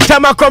Flag,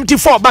 Tamakom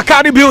T4,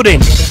 Bakari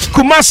Building,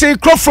 Kumasi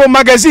Crofro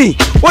Magazine,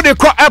 what they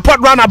call Airport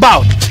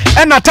Runabout,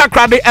 and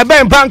Atakra the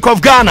Eben Bank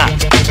of Ghana,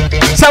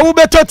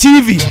 Sawubeto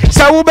TV,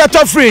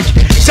 Sawubeto Fridge,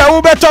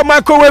 Sawubeto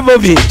Microwave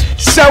oven,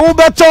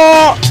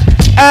 Sawubeto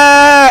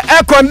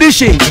air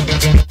condition,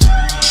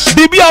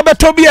 Bibia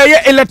Beto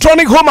Bia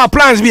electronic home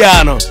appliance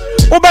Biano,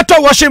 Ubeto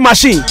washing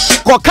machine,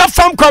 Koka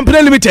Farm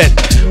Company Limited,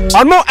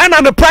 or no,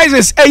 and the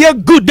prices are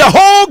good the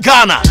whole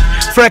Ghana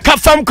for a Cap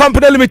Farm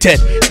Company Limited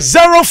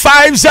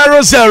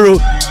 0500 000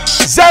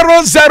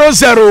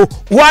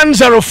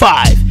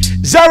 105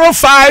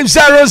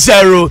 0500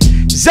 000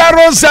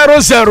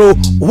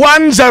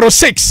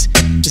 106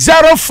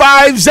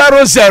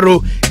 0500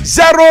 000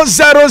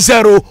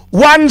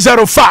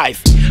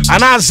 105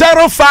 and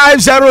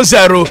 0500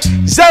 000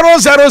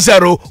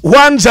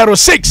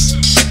 106.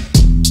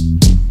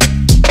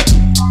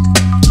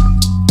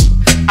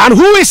 And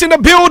who is in the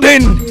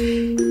building?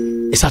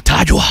 It's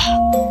Atajwa,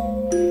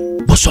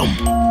 Bosom,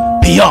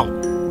 Beyond.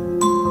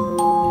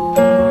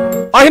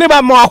 Oh, you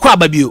about more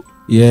aquababu?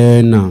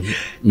 Yeah, no,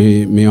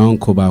 me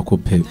uncle back up.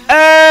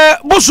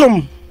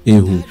 Bosom.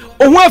 Ehu.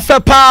 O wa fe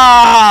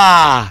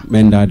pa.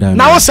 Mendada.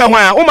 Na wo se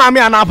hwan? O ma me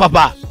ana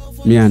papa.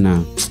 Me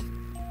ana.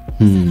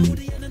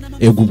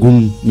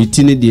 Egugum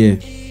mitini de.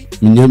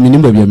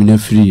 Minim ba bia me na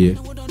free.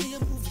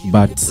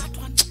 But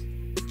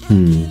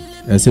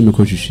ese me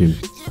ko hwehwem.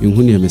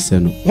 Ehu ne me se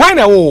no. Why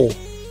na wo?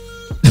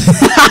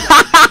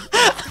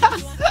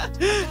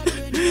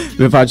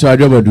 Me fa cho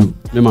adwabadu.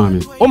 Me ma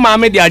me. O ma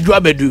me de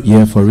adwabadu.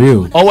 Yeah, for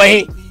real. O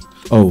we.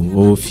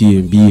 Oh,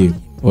 fie be.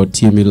 Or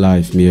TME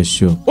life, me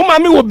sure. O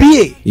mami wo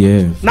bie.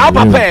 Yeah. Na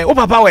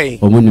papa we.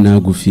 O mo nyina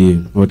go fie.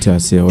 What I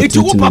say. Iti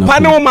wo papa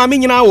na o mami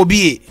nyina wo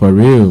bie. For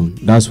real.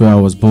 That's where I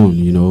was born,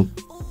 you know.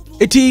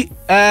 Iti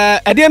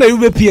ade na you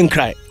be pie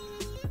nkrai.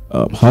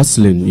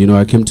 Hustling, you know,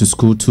 I came to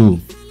school too.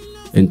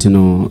 And you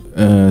know,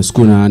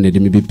 school na na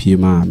me be pie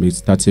ma, me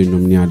started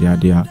nomni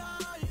ade.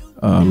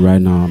 Right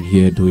now I'm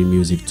here doing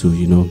music too,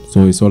 you know.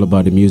 So it's all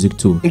about the music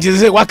too. Iti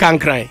say what can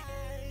cry?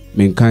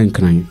 Men kan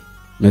cry.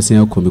 Mesi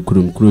akọ me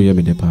kuro ye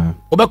me de pa.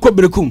 Obekọ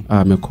berekum.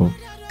 Meko.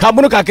 Ka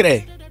bunu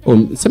kakre.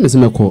 Se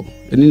meko.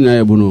 Eni na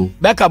ye bunu.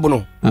 Beka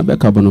bunu.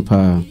 Beka bunu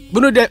pa.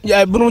 Bunu de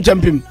bunu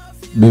champim.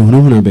 Be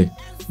hunu na be.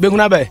 Be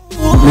hunu be.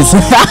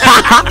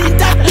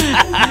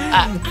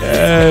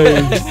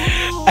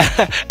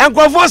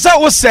 Enkwafo sa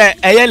wo se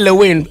eye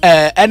Lewin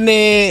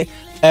ene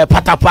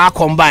patapa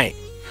combine.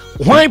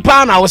 Hwan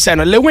pa na wo se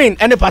no Lewin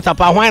ene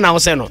patapa hwan na wo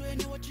se no.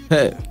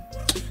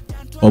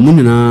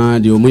 Omunina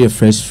the omu ye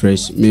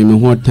fresh me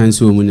ho tan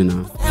so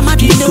omunina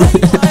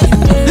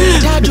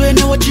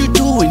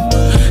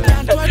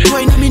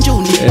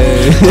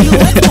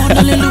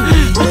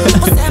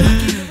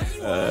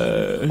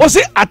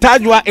Ose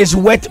Atajwa is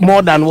worth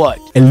more than what?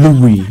 A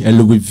Louis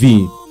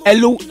V.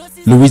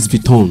 Louis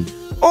Vuitton.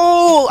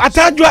 Oh,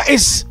 Atajwa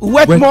is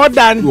worth more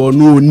than no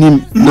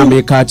nim na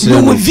me ka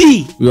kire Louis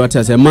V. We what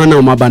say man na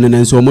o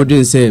mabane so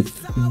modern say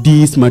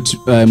these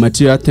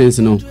material things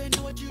no.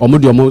 Omo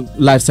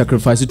life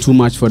sacrifice too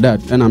much for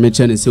that. And I'm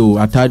saying say oh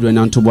Atajwa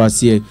na ntobo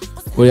ase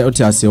what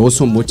you say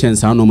also mo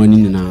chance no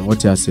mani na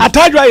what you say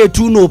Atajwa ye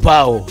too no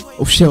pa o.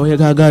 Ofshe o ye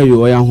gaga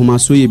yo o ya homa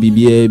so ye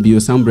bibia bi o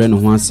sambre no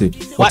ho ase.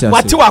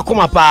 What wa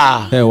koma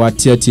pa. What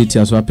tia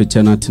so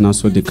apeche na tena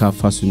so de ka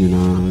fa so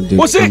nyina de.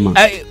 Wo say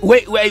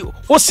wait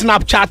wo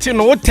Snapchat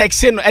no wo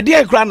text no e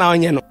dey kra na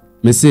onye no.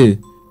 Me say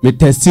me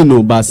text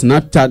no ba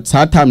Snapchat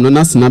that time no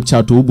na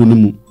Snapchat obu no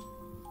mu.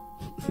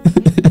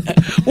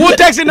 Who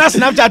text na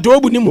Snapchat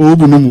obu ni mu?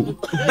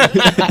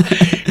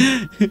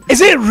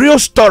 Is it real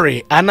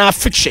story and a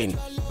fiction?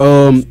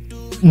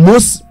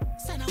 Most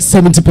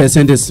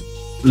 70% is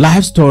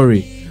life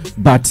story,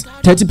 but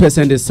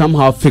 30% is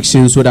somehow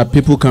fiction so that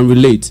people can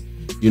relate.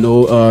 You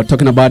know,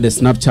 talking about the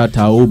Snapchat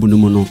obu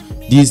no.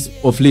 These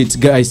of late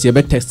guys, you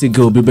better text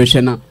girl be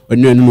beshena or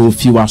no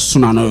if you are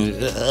sooner no.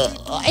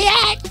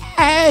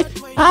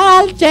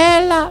 I'll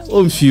tell her.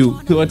 Few.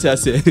 What I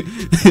say?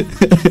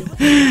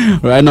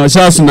 Right now,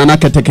 shout out to Nana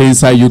Keteke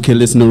inside UK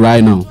listening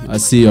right now. I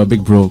see your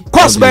big bro.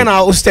 Course Ben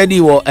I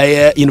study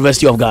at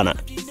University of Ghana.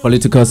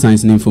 Political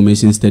Science and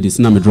Information Studies.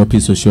 Now I'm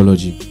dropping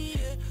sociology.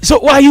 So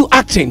why are you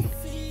acting?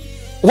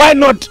 Why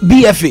not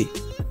BFA?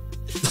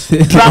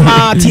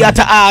 Drama,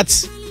 theater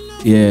arts.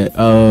 Yeah.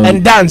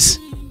 And dance.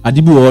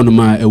 Adibu ono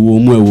ma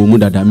ewo mu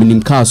dada.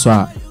 Meaning car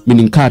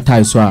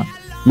tie so.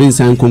 Men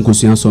san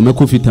konkosuan so me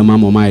kofi tama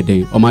mo my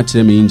day o ma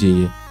kire me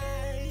engine ye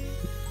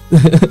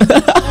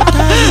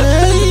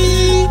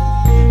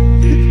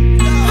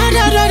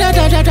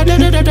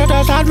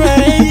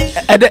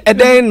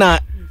eden na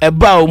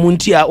eba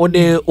omuntia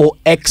ode o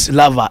ex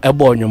lover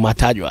ebo onyo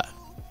matadwa.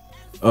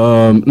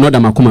 Not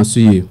that makuma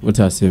suye, what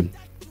I say.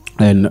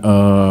 And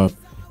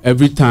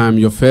every time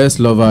your first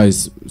lover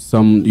is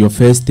your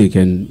first take,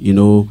 and you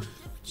know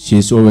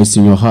she's always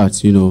in your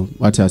heart, you know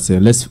what I say.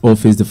 Let's all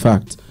face the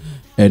fact.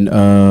 And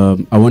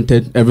I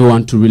wanted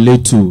everyone to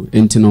relate to,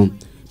 and you know,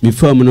 me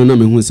firm no na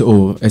me who say,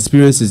 oh,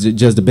 experience is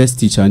just the best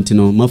teacher, and you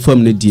know, my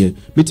firm ne dear.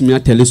 Me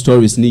tell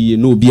stories ni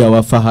no be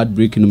our for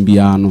heartbreaking no be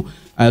ano.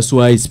 As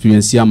why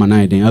experience ya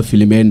man then I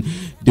feel man.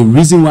 The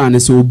reason why I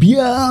say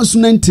obia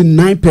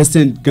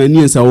 99%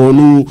 Ghanaians are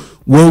no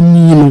one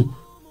you know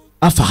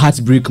after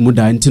heartbreak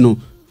muda, and you know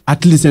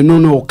at least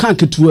no can't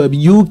get to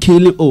you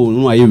killing. Oh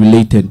no, are you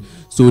related?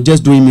 So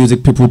just doing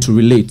music people to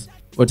relate.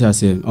 What I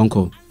say,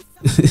 uncle.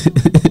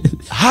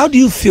 How do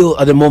you feel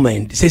at the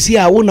moment? Says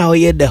here I wanna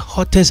hear the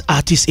hottest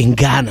artist in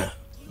Ghana.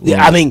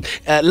 Yeah. I mean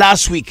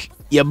last week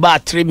you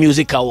bought 3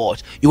 music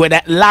awards. You were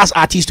the last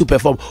artist to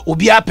perform.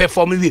 Obia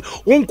performing with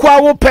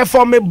Unkwa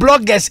perform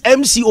bloggers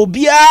MC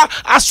Obia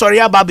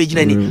Asoria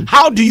Babejineni.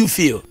 How do you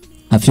feel?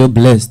 I feel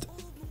blessed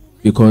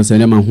because I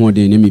am who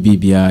they name me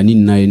bibia ni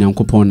na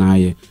nyankopon na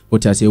ye.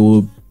 What I say,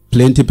 oh,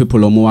 plenty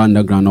people on more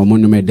underground or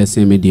monument the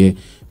same day.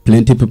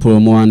 Plenty people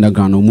on more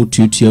underground or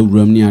mutual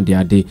room near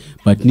the day.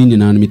 But nini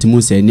na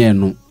mitimu say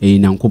no e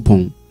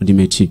nyankopon di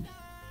mechi.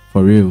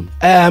 For real.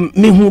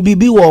 Me who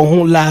bibi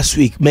wo last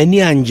week. Many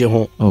anje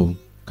ho. Oh.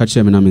 Catch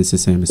me na me say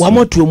same. Wa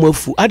moto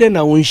mofu. Ade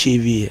na won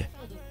shave here.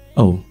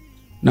 Oh.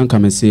 Nan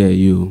come say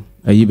you.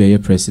 Ayi be your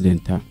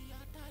president ha.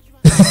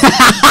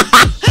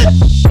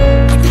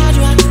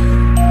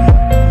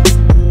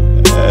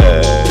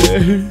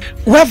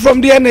 Where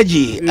from the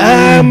energy?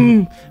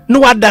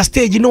 No other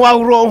stage, no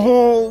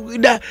wrong.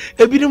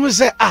 Ebinim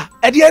say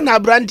ade na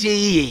brand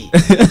ye.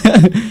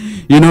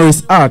 You know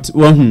it's art.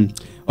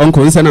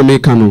 Uncle is an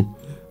Americano.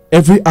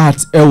 Every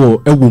art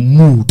ewo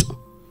mood.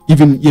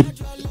 Even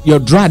your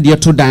drag there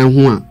to down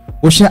one.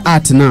 Osha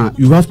art now,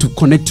 you have to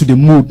connect to the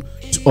mood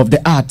of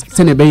the art.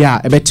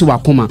 Senebeya ebeti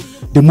wakoma.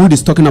 The mood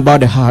is talking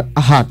about the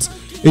heart.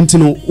 And you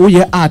know, oh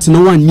yeah, art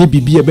no one ye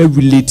be about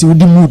relating with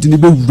the mood in the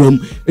room,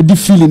 the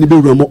feeling in the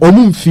room, or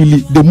moon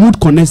feeling. The mood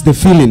connects the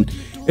feeling.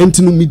 And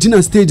to me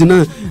stage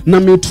na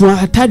me to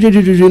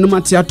no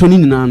matter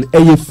toni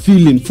a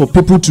feeling for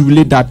people to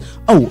relate that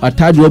oh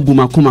atadwa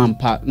buma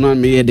kumampa na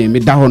me ye me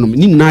da hono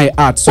ni na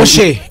art so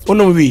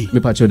ono we me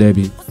pacho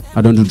debi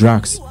I don't do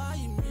drugs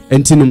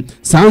and you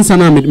sansa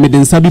na me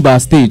den sabi ba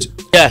stage.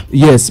 Yeah.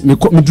 Yes, me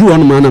drew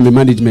on man and me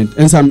management.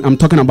 And so I'm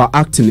talking about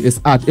acting.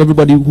 It's art.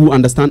 Everybody who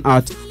understand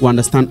art will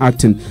understand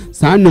acting.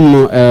 So I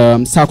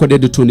know Sako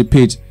did the Tony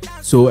page.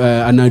 So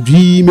and I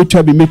dream me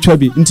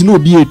chubby. Into no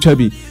be a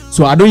chubby.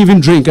 So I don't even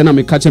drink and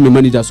I'm catching my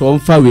manager. So I'm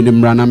far with them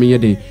run me a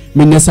day.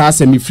 Me nessa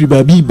say me free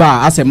baby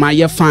bar. I say my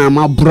yeah fine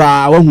my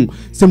bra.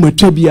 Say my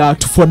chubby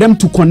for them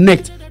to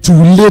connect. To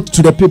relate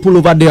to the people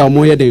over there or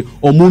more day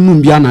or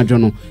monum biana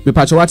jono. Me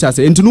patch what I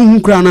say. Into no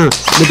crana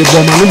with the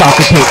bomb no back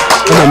to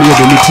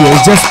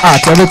it's just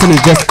art. Everything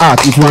is just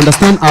art. If you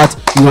understand art,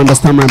 you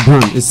understand my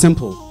brand. It's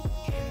simple.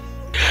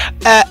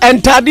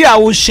 And Tadi I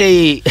will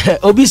say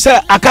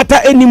Obisa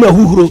Akata enime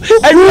huhuro.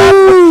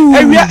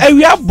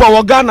 Ewia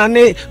Bawagana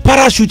ne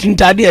parachuting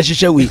Tadi a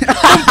shishawi.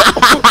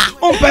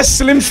 On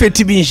slim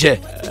fit bi nche.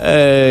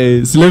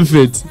 Slim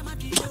fit.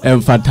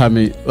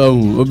 Fatame.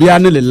 Obi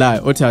anele lie.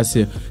 What I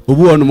say.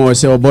 Obi onu mo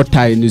say obo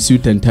tie in the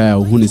suit and tie.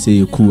 Who ne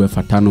say cool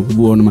fatano. Obi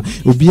onu ma.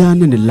 Obi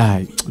anele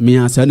lie. Me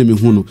answer ne me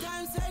hunu.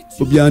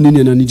 Obi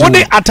anele na ni. What the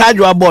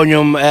atadwa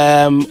bonyom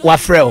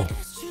wafrel.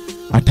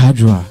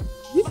 Atadwa.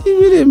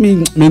 Really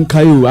mean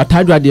kayu.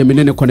 Atadwa de me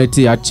ne connect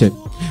ache.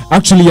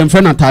 Actually your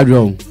friend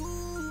atadwa.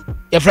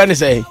 Your friend is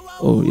say.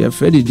 Oh, your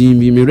friend din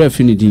me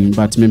refinidin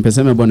but me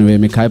pese me bone we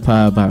me kai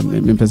pa ba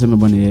me pese me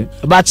bone.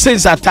 But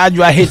since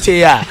atadwa hete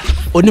ya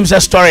onim say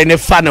story ne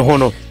fa ne ho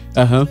no.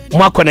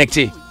 Mo connect.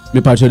 Me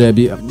patcho there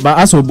be but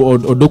as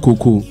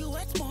odokoko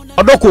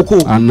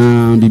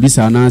ana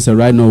bibisa na say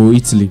right now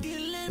Italy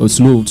or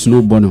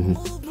snow born ho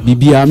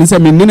bibia me say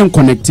me nem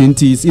connecting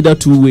is either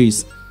two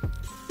ways.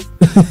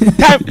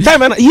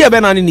 time here be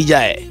na ni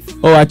jae.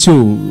 Oh acho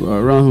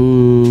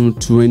around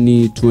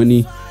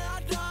 2012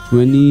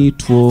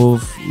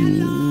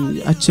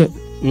 ache.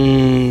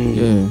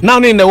 Yeah. Now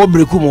in the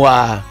Obrekum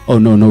wa. Oh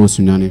no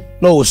sunyane.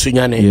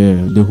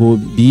 Yeah, the whole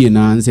being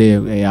and say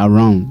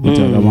around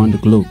around the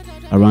globe.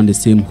 Around the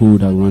same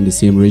hood, around the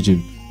same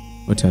region.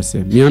 What I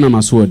say? Me and my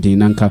sword in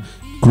Nanka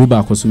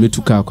Gruba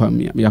Kosumetuka,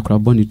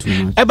 Yakraboni too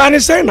much. Ebani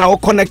say now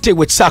connected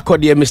with Sako,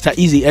 dear Mr.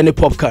 Easy, any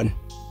popcorn.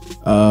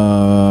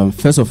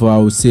 First of all, I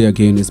would say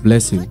again, it's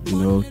blessing,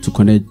 you know, to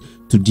connect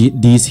to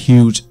these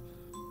huge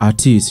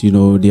artists. You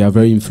know, they are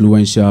very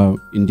influential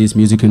in this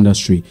music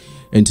industry.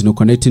 And you know,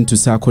 connecting to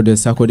Sako de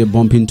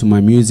bumping to my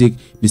music,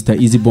 Mr.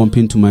 Easy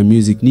bumping to my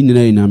music.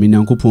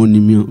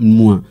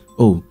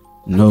 Oh.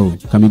 No,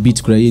 can we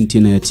beat crying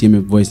tina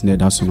team voice in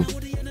that's no.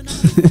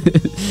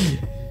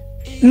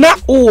 Na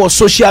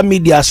social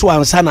media so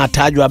ansana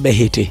tajwa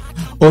behete.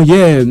 Oh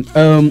yeah,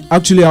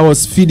 actually I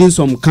was feeding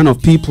some kind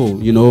of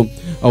people, you know.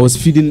 I was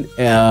feeding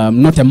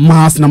not a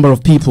mass number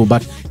of people,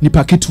 but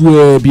nipa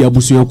ketwe bi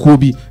abusuakuo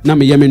bi na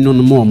me yeme no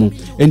mo mo.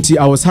 Enti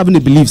I was having a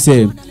belief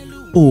say,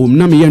 oh,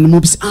 na me yeme no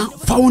bi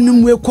fa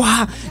wonum we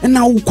kwa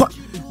na wo kwa.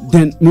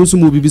 Then no so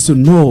mo bi so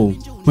no,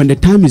 when the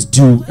time is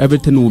due,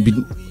 everything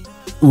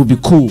will be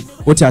cool.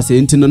 What I say,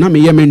 enti no na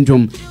me yeme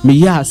ndwom me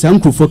ya sa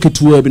nkrofo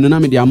ketwe bi no na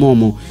me dia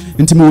mo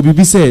enti me obi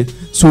bi say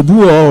so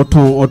bu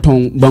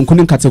oton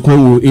bankuni katekwan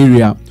wo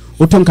area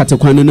oton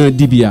katekwan na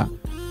dibia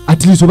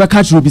at least we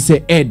catch you be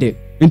say ede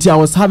enti I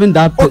was having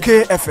that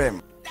okay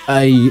FM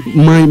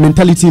my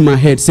mentality in my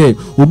head say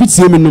obi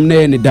tie me nom na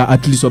ye ne da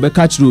at least we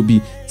catch you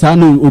be sa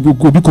no obi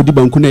kodi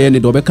bankuna ye ne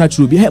da we catch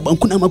you be hey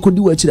bankuna makodi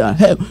wa chira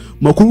hey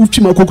makodi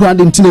utwi makokora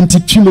de ntina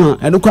ntitwima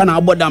eno kwa na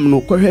abodam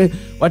no kwohwe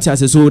what I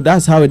say. So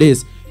that's how it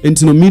is.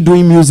 Into me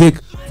doing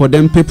music for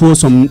them people,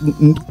 some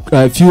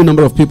few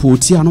number of people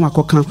but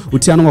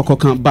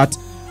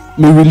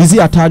me release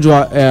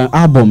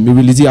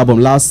album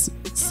last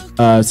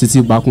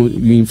city back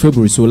in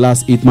February, so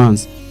last 8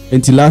 months.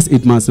 Until last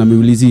 8 months, I me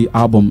release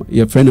album.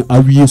 Your friend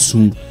Awie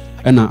soon,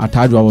 and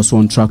Atajwa was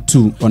on track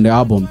 2 on the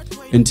album.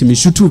 Until me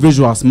shoot 2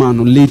 visuals man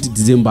on late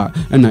December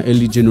and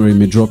early January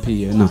me drop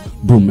here and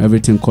boom,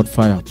 everything caught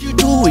fire.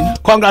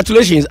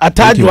 Congratulations,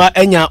 Atajwa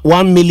enya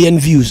 1 million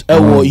views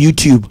on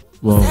YouTube.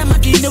 Wow.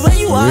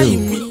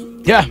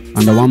 Yeah.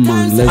 Under 1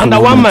 month.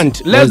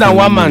 Less than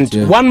 1 month.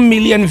 Yeah. 1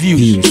 million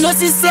views.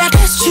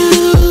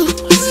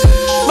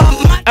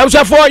 I'm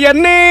sorry for your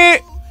name.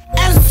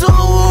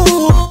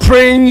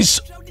 Prince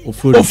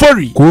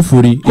Ofori.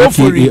 Kofuri.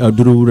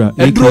 Adurura.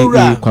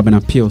 Kwabena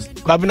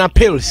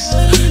Pills.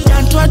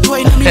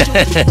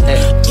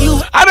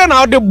 I don't know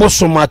how the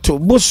Bosom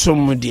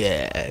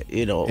there,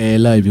 you know.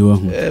 Live you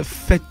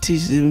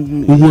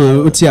fetishism.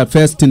 What's your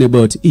first thing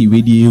about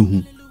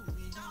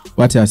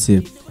what I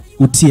say?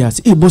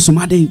 Utias, Bosom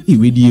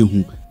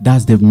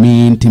that's the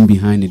main thing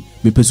behind it.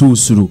 Me pursue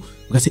suru.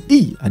 Because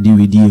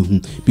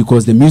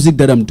because the music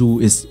that I'm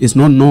doing is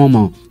not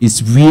normal.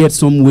 It's weird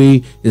some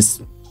way. It's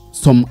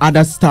some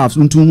other stuff.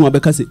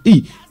 Because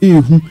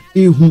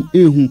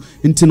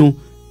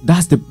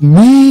that's the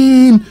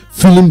main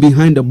feeling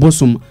behind the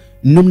Bosom.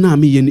 Nomna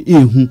me yen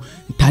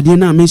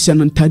tadiena mention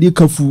and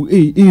tadikafu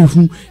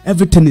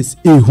everything is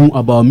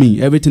about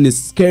me. Everything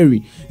is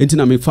scary.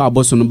 Until I'm far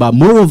Bosom, but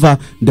moreover,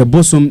 the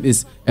Bosom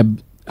is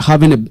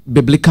having a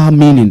biblical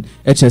meaning.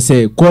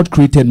 HSA, God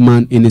created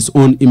man in his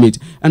own image.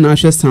 And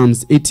actually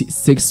Psalms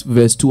 86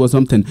 verse 2 or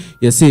something.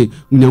 You say,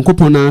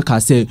 Nyankopona ka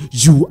say,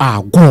 you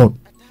are God.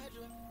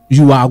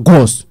 You are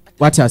gods.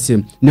 What I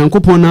say?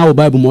 Nyankopona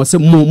Bible mo say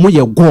mo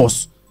ye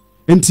gods.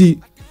 Enti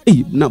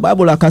na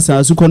Bible la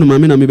kasa su kono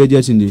mame na me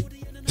beje chinde.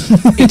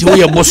 Enti wo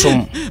ye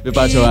Bosom. Me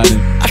pa chawale.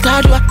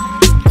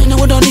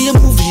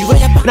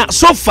 Now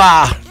so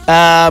far,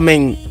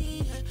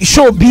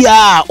 show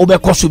bia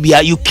obekoso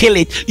bia, you kill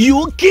it.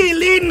 You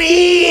killing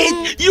it.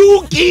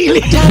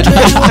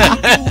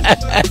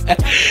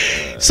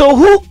 So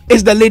who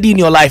is the lady in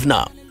your life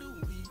now?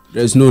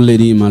 There's no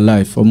lady in my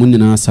life.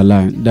 Omunina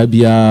sala. Da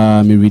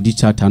bia me ready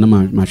chat na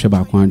ma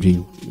hweba kwa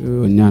dream.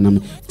 Onyana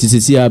me.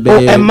 Tisisi abe.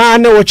 Oh, a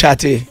man no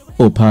chat.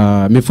 Oh,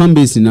 pa, my fan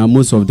base now,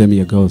 most of them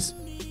are girls.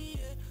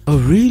 Oh,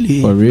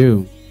 really? For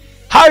real.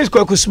 How is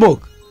Kweku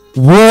Smoke?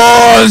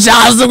 Whoa,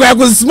 just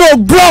Kweku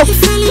Smoke, bro.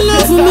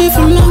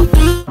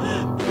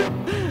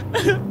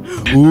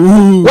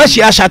 Where's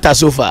your shatter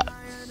so far?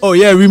 Oh,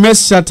 yeah, we met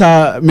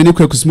Shatter, mini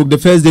Kweku Smoke. The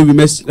first day we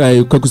met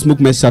Kweku Smoke,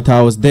 met Shatter,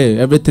 I was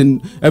there.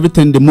 Everything,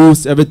 the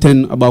moves,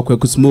 everything about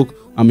Kweku Smoke,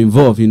 I'm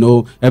involved, you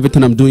know.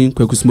 Everything I'm doing,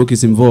 Kweku Smoke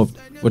is involved.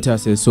 What I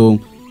say, so.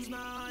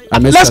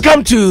 Let's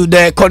come to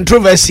the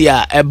controversy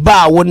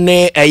about when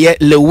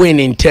Lewin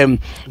in term.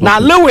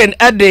 Now Lewin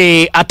at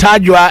the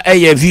Atajwa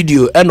a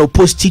video and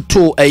post it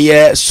to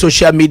a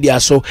social media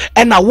so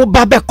and I will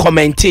babe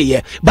comment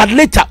here, but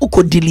later you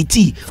could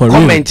delete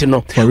comment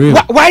no. For real.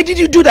 Why did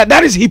you do that?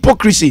 That is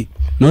hypocrisy.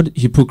 Not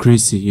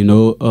hypocrisy, you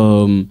know.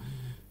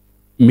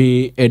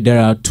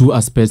 There are two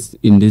aspects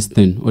in this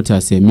thing. What I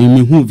say,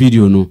 me who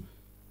video no.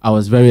 I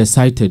was very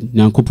excited,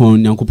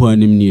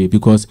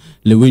 because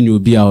Lewin will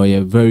be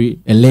a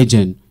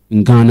legend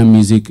in Ghana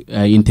music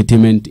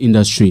entertainment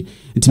industry.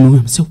 It made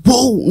me say,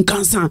 whoa,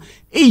 Nkansa,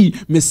 hey,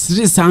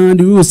 Mr. Sound,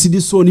 we will see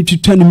this song if you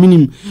turn the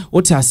minimum.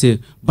 What I say,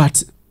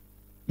 but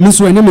Miss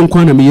Wenham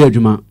Kwana me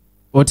yejuma.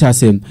 What I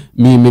say,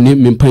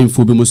 me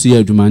painful be musu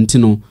yejuma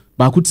ntino.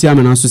 But I could see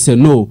and also say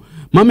no.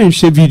 Mama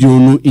share video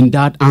no in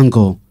that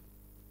angle.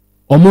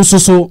 Almost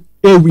so.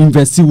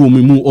 Investi wo me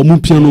mu omu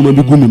piano ma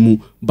bi gu me mu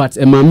but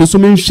ma me so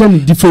me hwe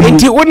different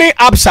enti woni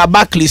apps are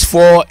backlist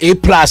for A+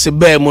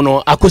 be mu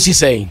no akosi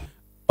saying.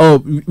 Oh,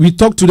 we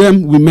talked to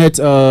them. We met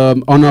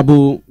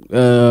honorable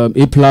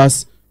A+.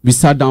 We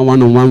sat down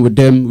one-on-one with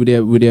them,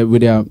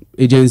 with their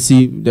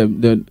agency,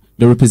 the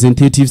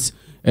representatives,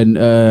 and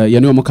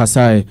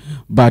Kasai.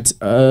 But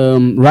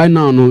right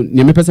now, no,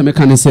 me person me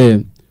can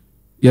say,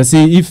 you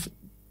see, if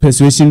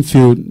persuasion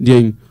failed,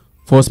 then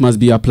force must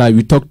be applied.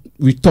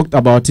 We talked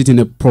about it in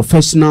a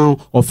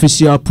professional,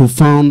 official,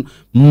 profound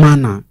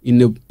manner,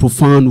 in a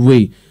profound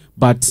way.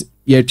 But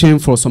you're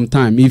trained for some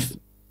time. If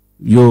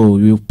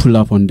you pull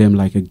up on them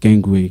like a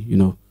gangway, you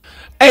know.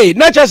 Hey,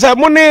 not just a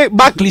money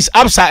backlist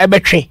upside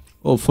everything.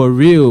 Oh, for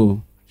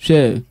real.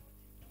 Share.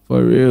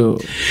 For real.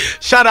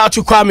 Shout out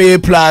to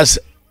Kwame Plus.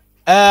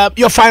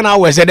 Your final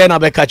words, and then I'll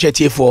be catch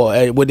it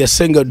for with a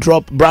single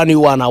drop, brand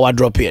new one. I will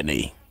drop here.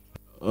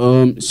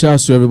 Shout out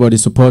to everybody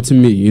supporting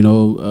me, you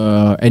know.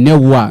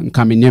 And one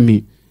coming near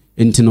me.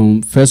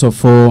 Into first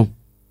of all,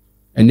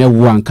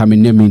 and one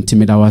coming near me.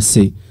 Intimate, I was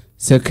say.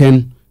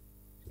 Second,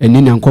 and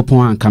then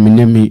Yankopon coming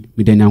near me.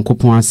 With the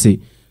Yankopon say.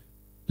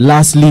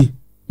 Lastly,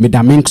 me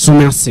da mink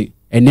sona say.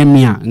 And then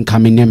me and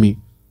coming near me.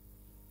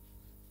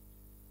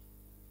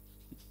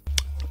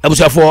 I was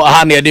for a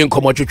honey. I didn't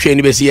come out to train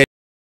me.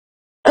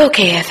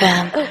 Okay,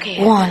 FM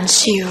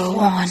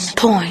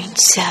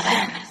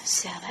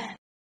 101.7.